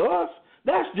bother us.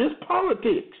 That's just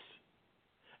politics.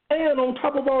 And on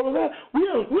top of all of that, we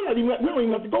don't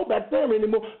even have to go back there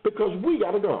anymore because we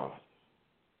got a God.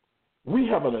 We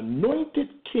have an anointed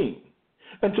king.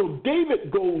 And so David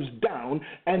goes down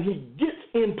and he gets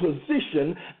in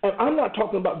position, and I'm not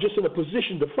talking about just in a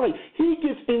position to fight. He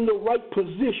gets in the right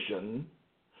position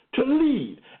to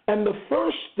lead. And the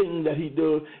first thing that he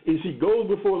does is he goes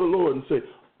before the Lord and says,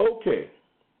 okay,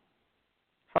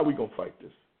 how are we going to fight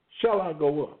this? Shall I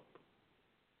go up?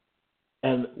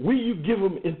 And will you give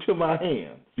them into my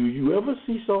hand? Do you ever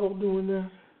see Saul doing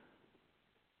that?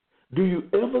 Do you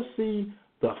ever see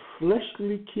the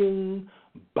fleshly king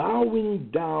bowing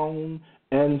down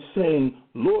and saying,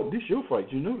 Lord, this is your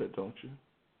fight. You know that, don't you?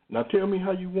 Now tell me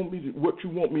how you want me to, what you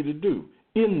want me to do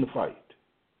in the fight.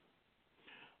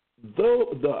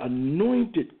 Though the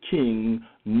anointed king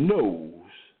knows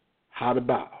how to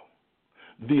bow,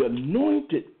 the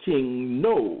anointed king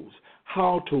knows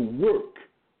how to work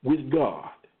with God.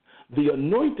 The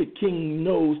anointed king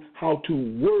knows how to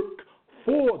work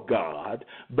for God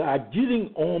by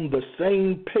getting on the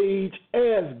same page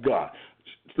as God.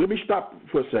 Let me stop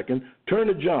for a second. Turn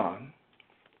to John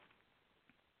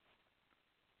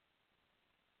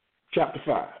chapter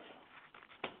 5.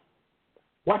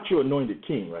 Watch your anointed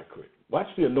king right quick. Watch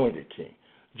the anointed king.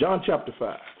 John chapter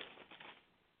 5.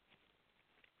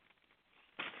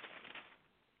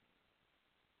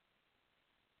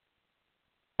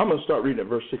 I'm going to start reading at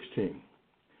verse 16.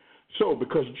 So,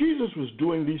 because Jesus was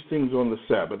doing these things on the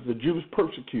Sabbath, the Jews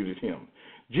persecuted him.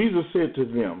 Jesus said to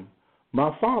them,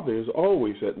 my Father is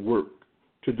always at work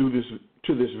to do this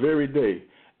to this very day,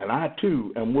 and I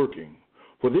too am working.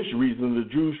 For this reason, the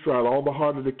Jews tried all the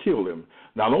harder to kill him.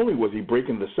 Not only was he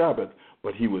breaking the Sabbath,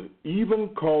 but he was even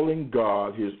calling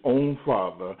God his own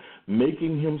Father,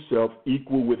 making himself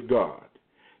equal with God.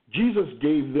 Jesus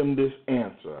gave them this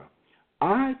answer,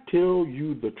 I tell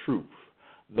you the truth.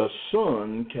 The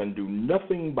Son can do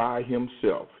nothing by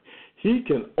himself. He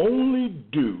can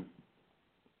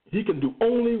do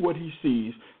only what he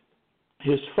sees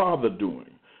his Father doing,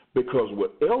 because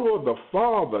whatever the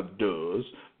Father does,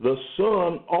 the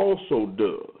Son also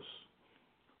does.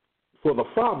 For the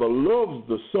Father loves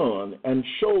the Son and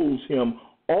shows him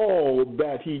all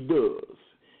that he does.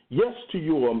 Yes, to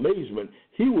your amazement,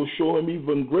 he will show him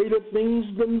even greater things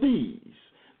than these.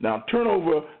 Now turn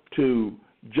over to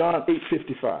John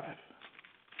 8:55.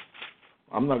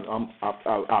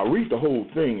 I'll read the whole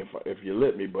thing if you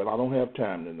let me, but I don't have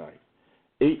time tonight.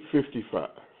 8:55.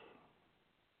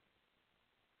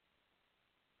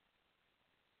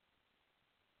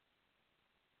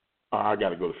 I got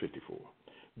to go to 54.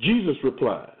 Jesus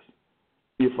replies,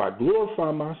 if I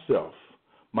glorify myself,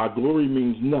 my glory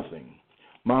means nothing.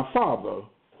 My Father,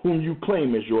 whom you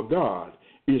claim as your God,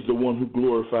 is the one who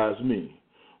glorifies me.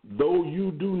 Though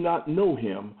you do not know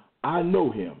him, I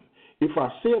know him. If I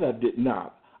said I did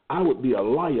not, I would be a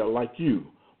liar like you.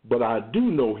 But I do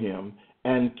know him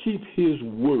and keep his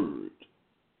word.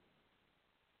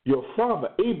 Your father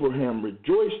Abraham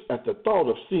rejoiced at the thought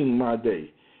of seeing my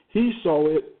day. He saw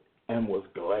it and was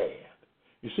glad.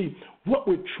 You see, what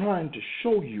we're trying to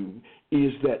show you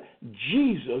is that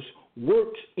Jesus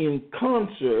works in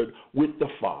concert with the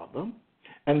Father,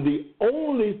 and the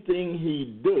only thing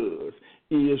he does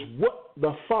is what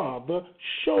the Father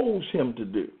shows him to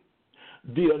do.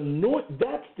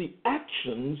 That's the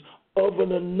actions of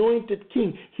an anointed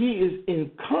king. He is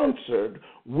in concert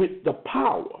with the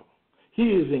power. He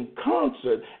is in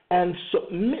concert and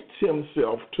submits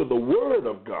himself to the Word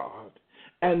of God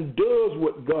and does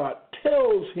what God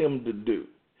tells him to do.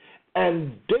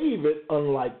 And David,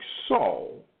 unlike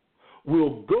Saul,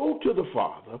 will go to the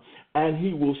Father and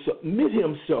he will submit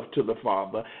himself to the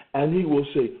Father and he will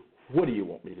say, what do you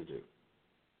want me to do?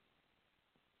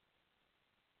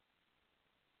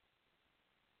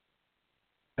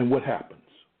 And what happens?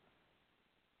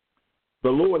 The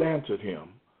Lord answered him,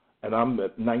 and I'm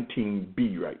at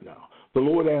 19b right now. The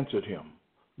Lord answered him,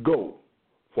 go,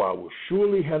 for I will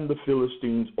surely hand the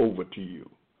Philistines over to you.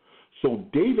 So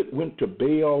David went to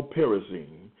Baal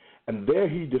Perazim, and there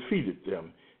he defeated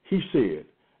them. He said,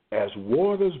 as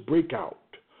waters break out,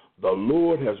 the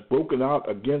Lord has broken out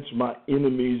against my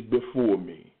enemies before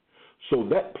me. So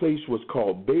that place was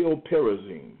called Baal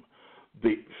Perazim.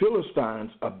 The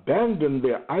Philistines abandoned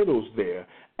their idols there,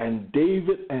 and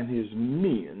David and his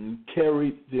men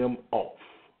carried them off.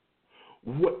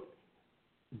 What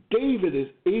David is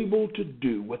able to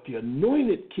do, what the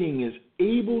anointed king is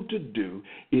able to do,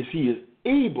 is he is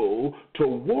able to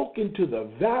walk into the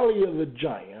valley of the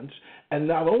giants, and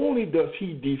not only does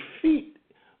he defeat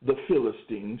the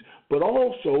Philistines, but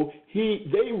also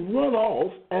they run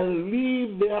off and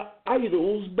leave their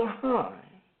idols behind.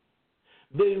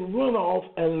 They run off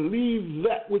and leave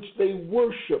that which they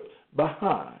worship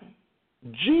behind.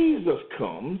 Jesus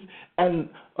comes, and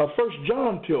 1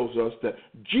 John tells us that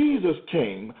Jesus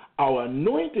came, our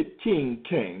anointed king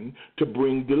came to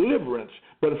bring deliverance.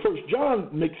 But 1 John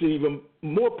makes it even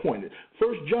more pointed.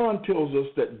 1 John tells us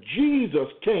that Jesus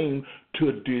came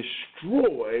to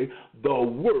destroy the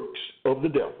works of the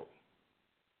devil.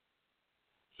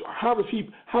 So how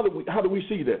do we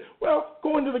see that? Well,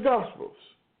 go into the Gospels.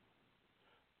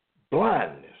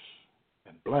 Blindness,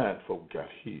 and blind folk got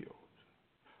healed.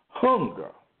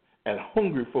 Hunger, and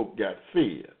hungry folk got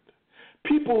fed.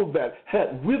 People that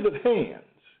had withered hands,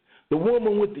 the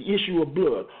woman with the issue of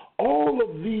blood, all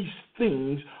of these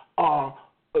things are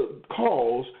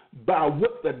caused by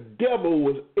what the devil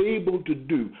was able to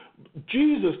do.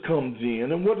 Jesus comes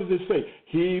in, and what does it say?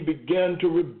 He began to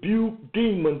rebuke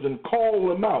demons and call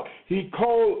them out. He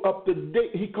called out the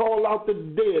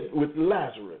dead with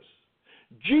Lazarus.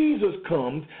 Jesus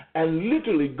comes and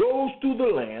literally goes through the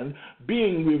land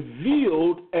being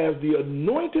revealed as the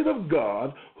anointed of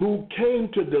God who came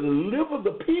to deliver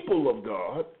the people of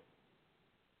God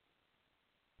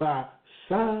by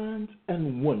signs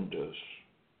and wonders.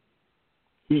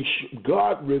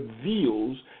 God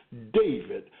reveals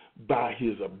David by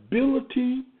his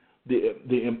ability, the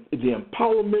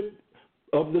empowerment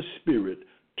of the Spirit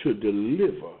to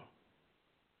deliver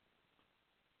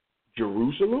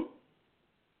Jerusalem.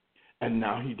 And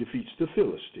now he defeats the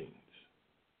Philistines.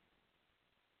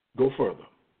 Go further.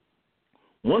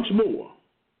 Once more,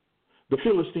 the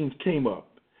Philistines came up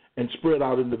and spread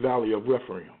out in the valley of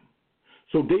Rephaim.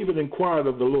 So David inquired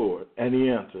of the Lord, and he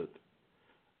answered,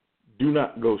 do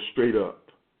not go straight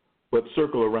up, but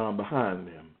circle around behind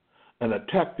them and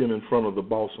attack them in front of the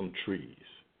balsam trees.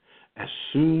 As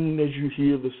soon as you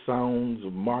hear the sounds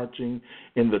of marching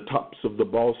in the tops of the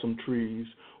balsam trees,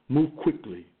 move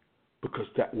quickly, because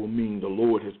that will mean the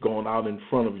Lord has gone out in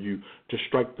front of you to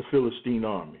strike the Philistine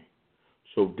army.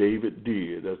 So David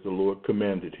did as the Lord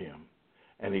commanded him,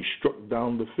 and he struck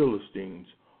down the Philistines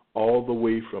all the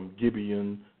way from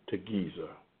Gibeon to Gezer.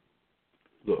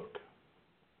 Look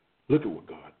at what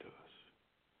God does.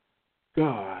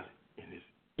 God, in his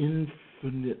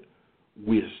infinite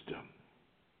wisdom,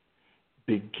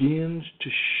 begins to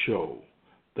show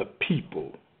the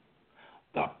people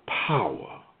the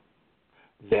power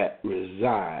that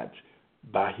resides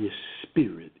by his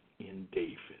Spirit in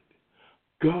David.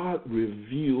 God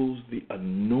reveals the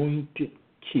anointed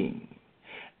king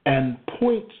and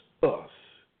points us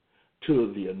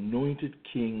to the anointed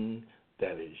king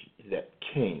that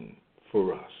came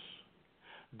for us.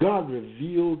 God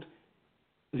revealed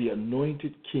the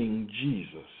anointed King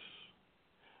Jesus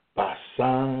by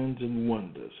signs and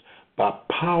wonders, by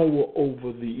power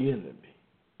over the enemy,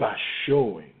 by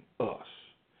showing us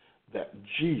that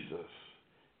Jesus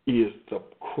is the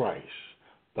Christ,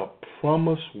 the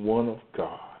promised one of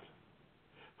God,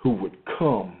 who would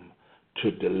come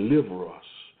to deliver us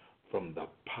from the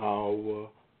power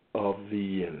of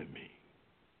the enemy.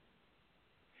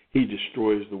 He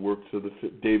destroys the works of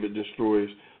David destroys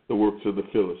the works of the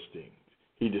Philistines.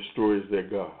 He destroys their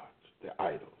gods, their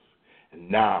idols.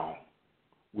 And now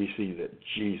we see that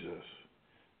Jesus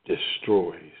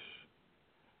destroys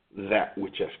that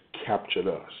which has captured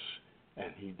us,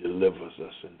 and he delivers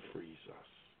us and frees us.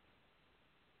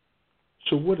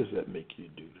 So what does that make you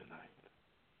do tonight?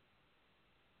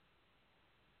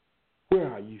 Where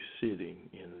are you sitting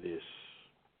in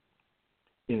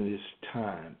this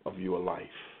time of your life?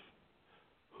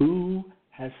 Who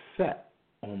has sat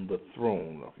on the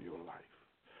throne of your life?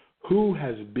 Who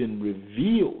has been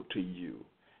revealed to you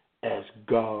as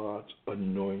God's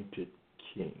anointed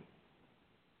king?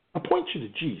 I point you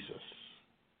to Jesus.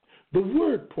 The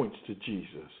word points to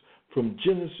Jesus from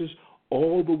Genesis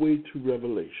all the way to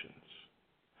Revelations.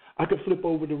 I could flip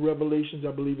over to Revelations,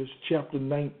 I believe it's chapter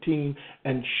 19,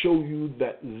 and show you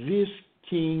that this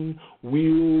king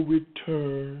will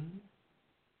return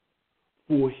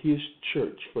for his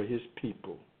church, for his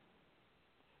people.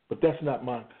 But that's not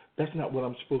what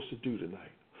I'm supposed to do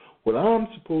tonight. What I'm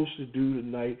supposed to do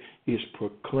tonight is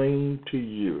proclaim to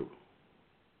you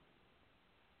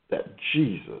that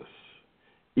Jesus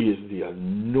is the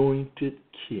anointed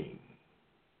king.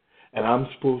 And I'm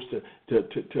supposed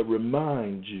to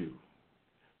remind you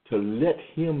to let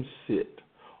him sit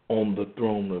on the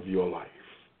throne of your life.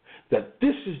 That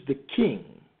this is the king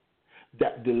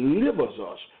that delivers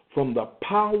us from the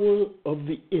power of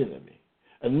the enemy.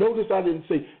 And notice I didn't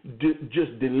say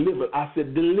just deliver. I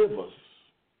said delivers.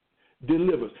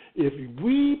 Delivers. If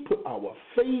we put our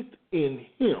faith in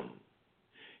him,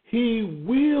 he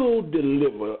will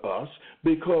deliver us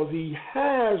because he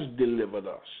has delivered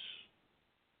us.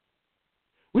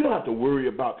 We don't have to worry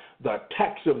about the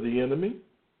attacks of the enemy.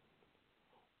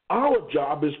 Our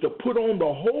job is to put on the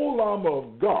whole armor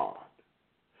of God,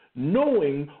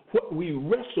 knowing what we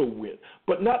wrestle with,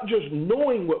 but not just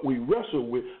knowing what we wrestle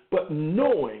with, but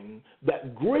knowing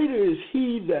that greater is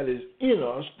he that is in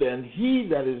us than he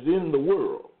that is in the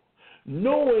world.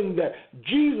 Knowing that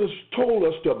Jesus told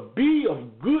us to be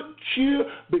of good cheer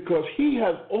because he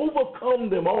has overcome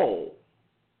them all.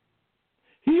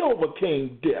 He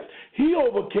overcame death. He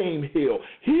overcame hell.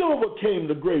 He overcame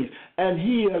the grave. And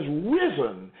he has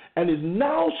risen and is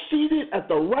now seated at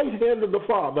the right hand of the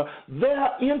Father,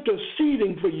 there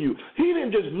interceding for you. He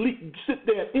didn't just sit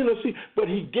there and intercede, but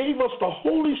he gave us the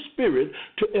Holy Spirit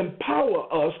to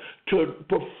empower us to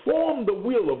perform the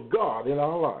will of God in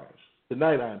our lives.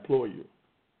 Tonight I implore you,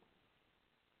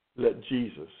 let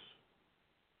Jesus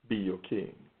be your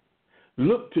King.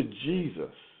 Look to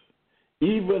Jesus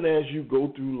even as you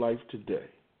go through life today.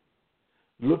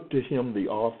 Look to him, the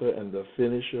author and the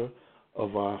finisher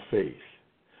of our faith,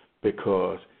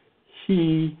 because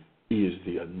he is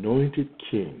the anointed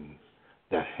King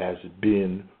that has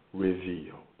been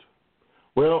revealed.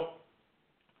 Well,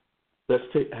 let's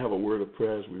have a word of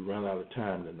prayer as we run out of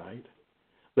time tonight.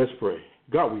 Let's pray.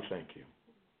 God, we thank you.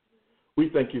 We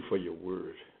thank you for your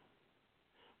word.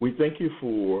 We thank you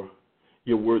for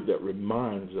your word that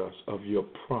reminds us of your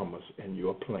promise and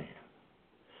your plan.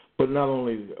 But not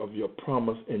only of your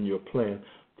promise and your plan,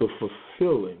 the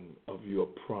fulfilling of your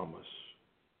promise.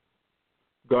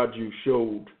 God, you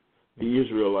showed the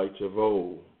Israelites of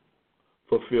old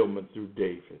fulfillment through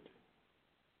David.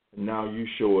 And now you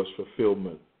show us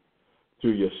fulfillment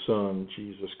through your Son,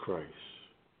 Jesus Christ.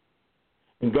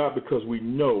 And God, because we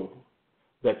know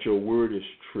that your word is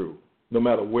true, no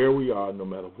matter where we are, no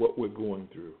matter what we're going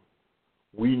through,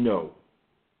 we know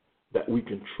that we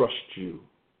can trust you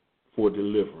for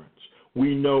deliverance.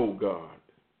 We know, God,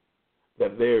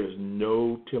 that there is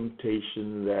no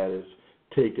temptation that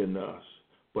has taken us,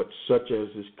 but such as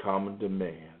is common to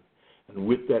man. And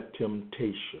with that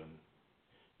temptation,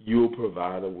 you'll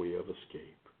provide a way of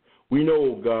escape. We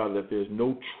know, God, that there's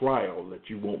no trial that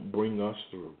you won't bring us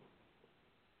through.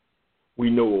 We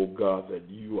know, God, that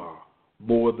you are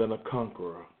more than a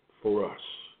conqueror for us.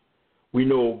 We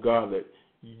know, God, that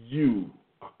you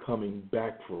are coming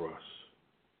back for us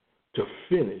to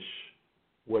finish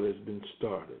what has been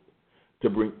started, to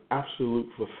bring absolute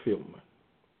fulfillment.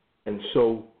 And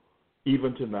so,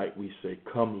 even tonight we say,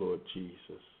 come, Lord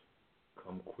Jesus,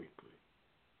 come quickly.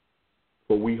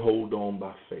 For we hold on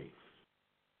by faith.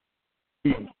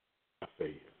 By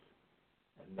faith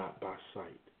and not by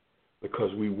sight,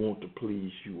 because we want to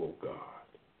please you, O God.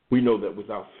 We know that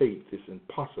without faith it's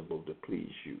impossible to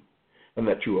please you, and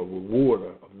that you are a rewarder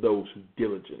of those who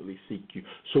diligently seek you.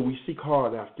 So we seek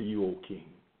hard after you, O King.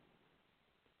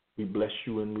 We bless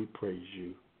you and we praise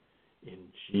you. In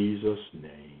Jesus'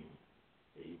 name,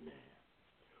 amen.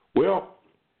 Well,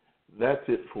 that's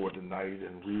it for tonight,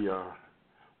 and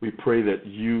we pray that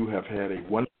you have had a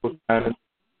wonderful time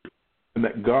and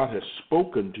that God has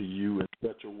spoken to you in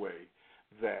such a way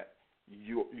that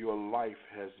your life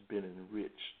has been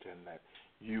enriched and that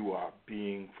you are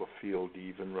being fulfilled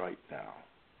even right now.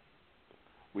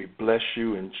 We bless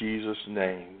you in Jesus'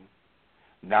 name.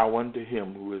 Now unto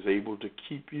him who is able to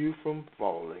keep you from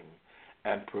falling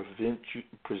and present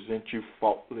you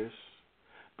faultless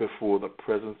before the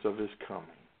presence of his coming,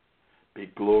 be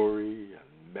glory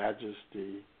and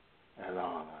majesty and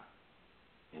honor.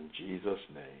 In Jesus'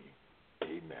 name,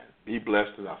 amen. Be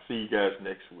blessed, and I'll see you guys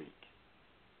next week.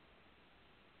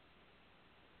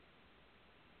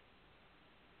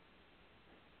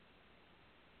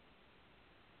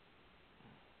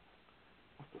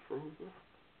 What's the further?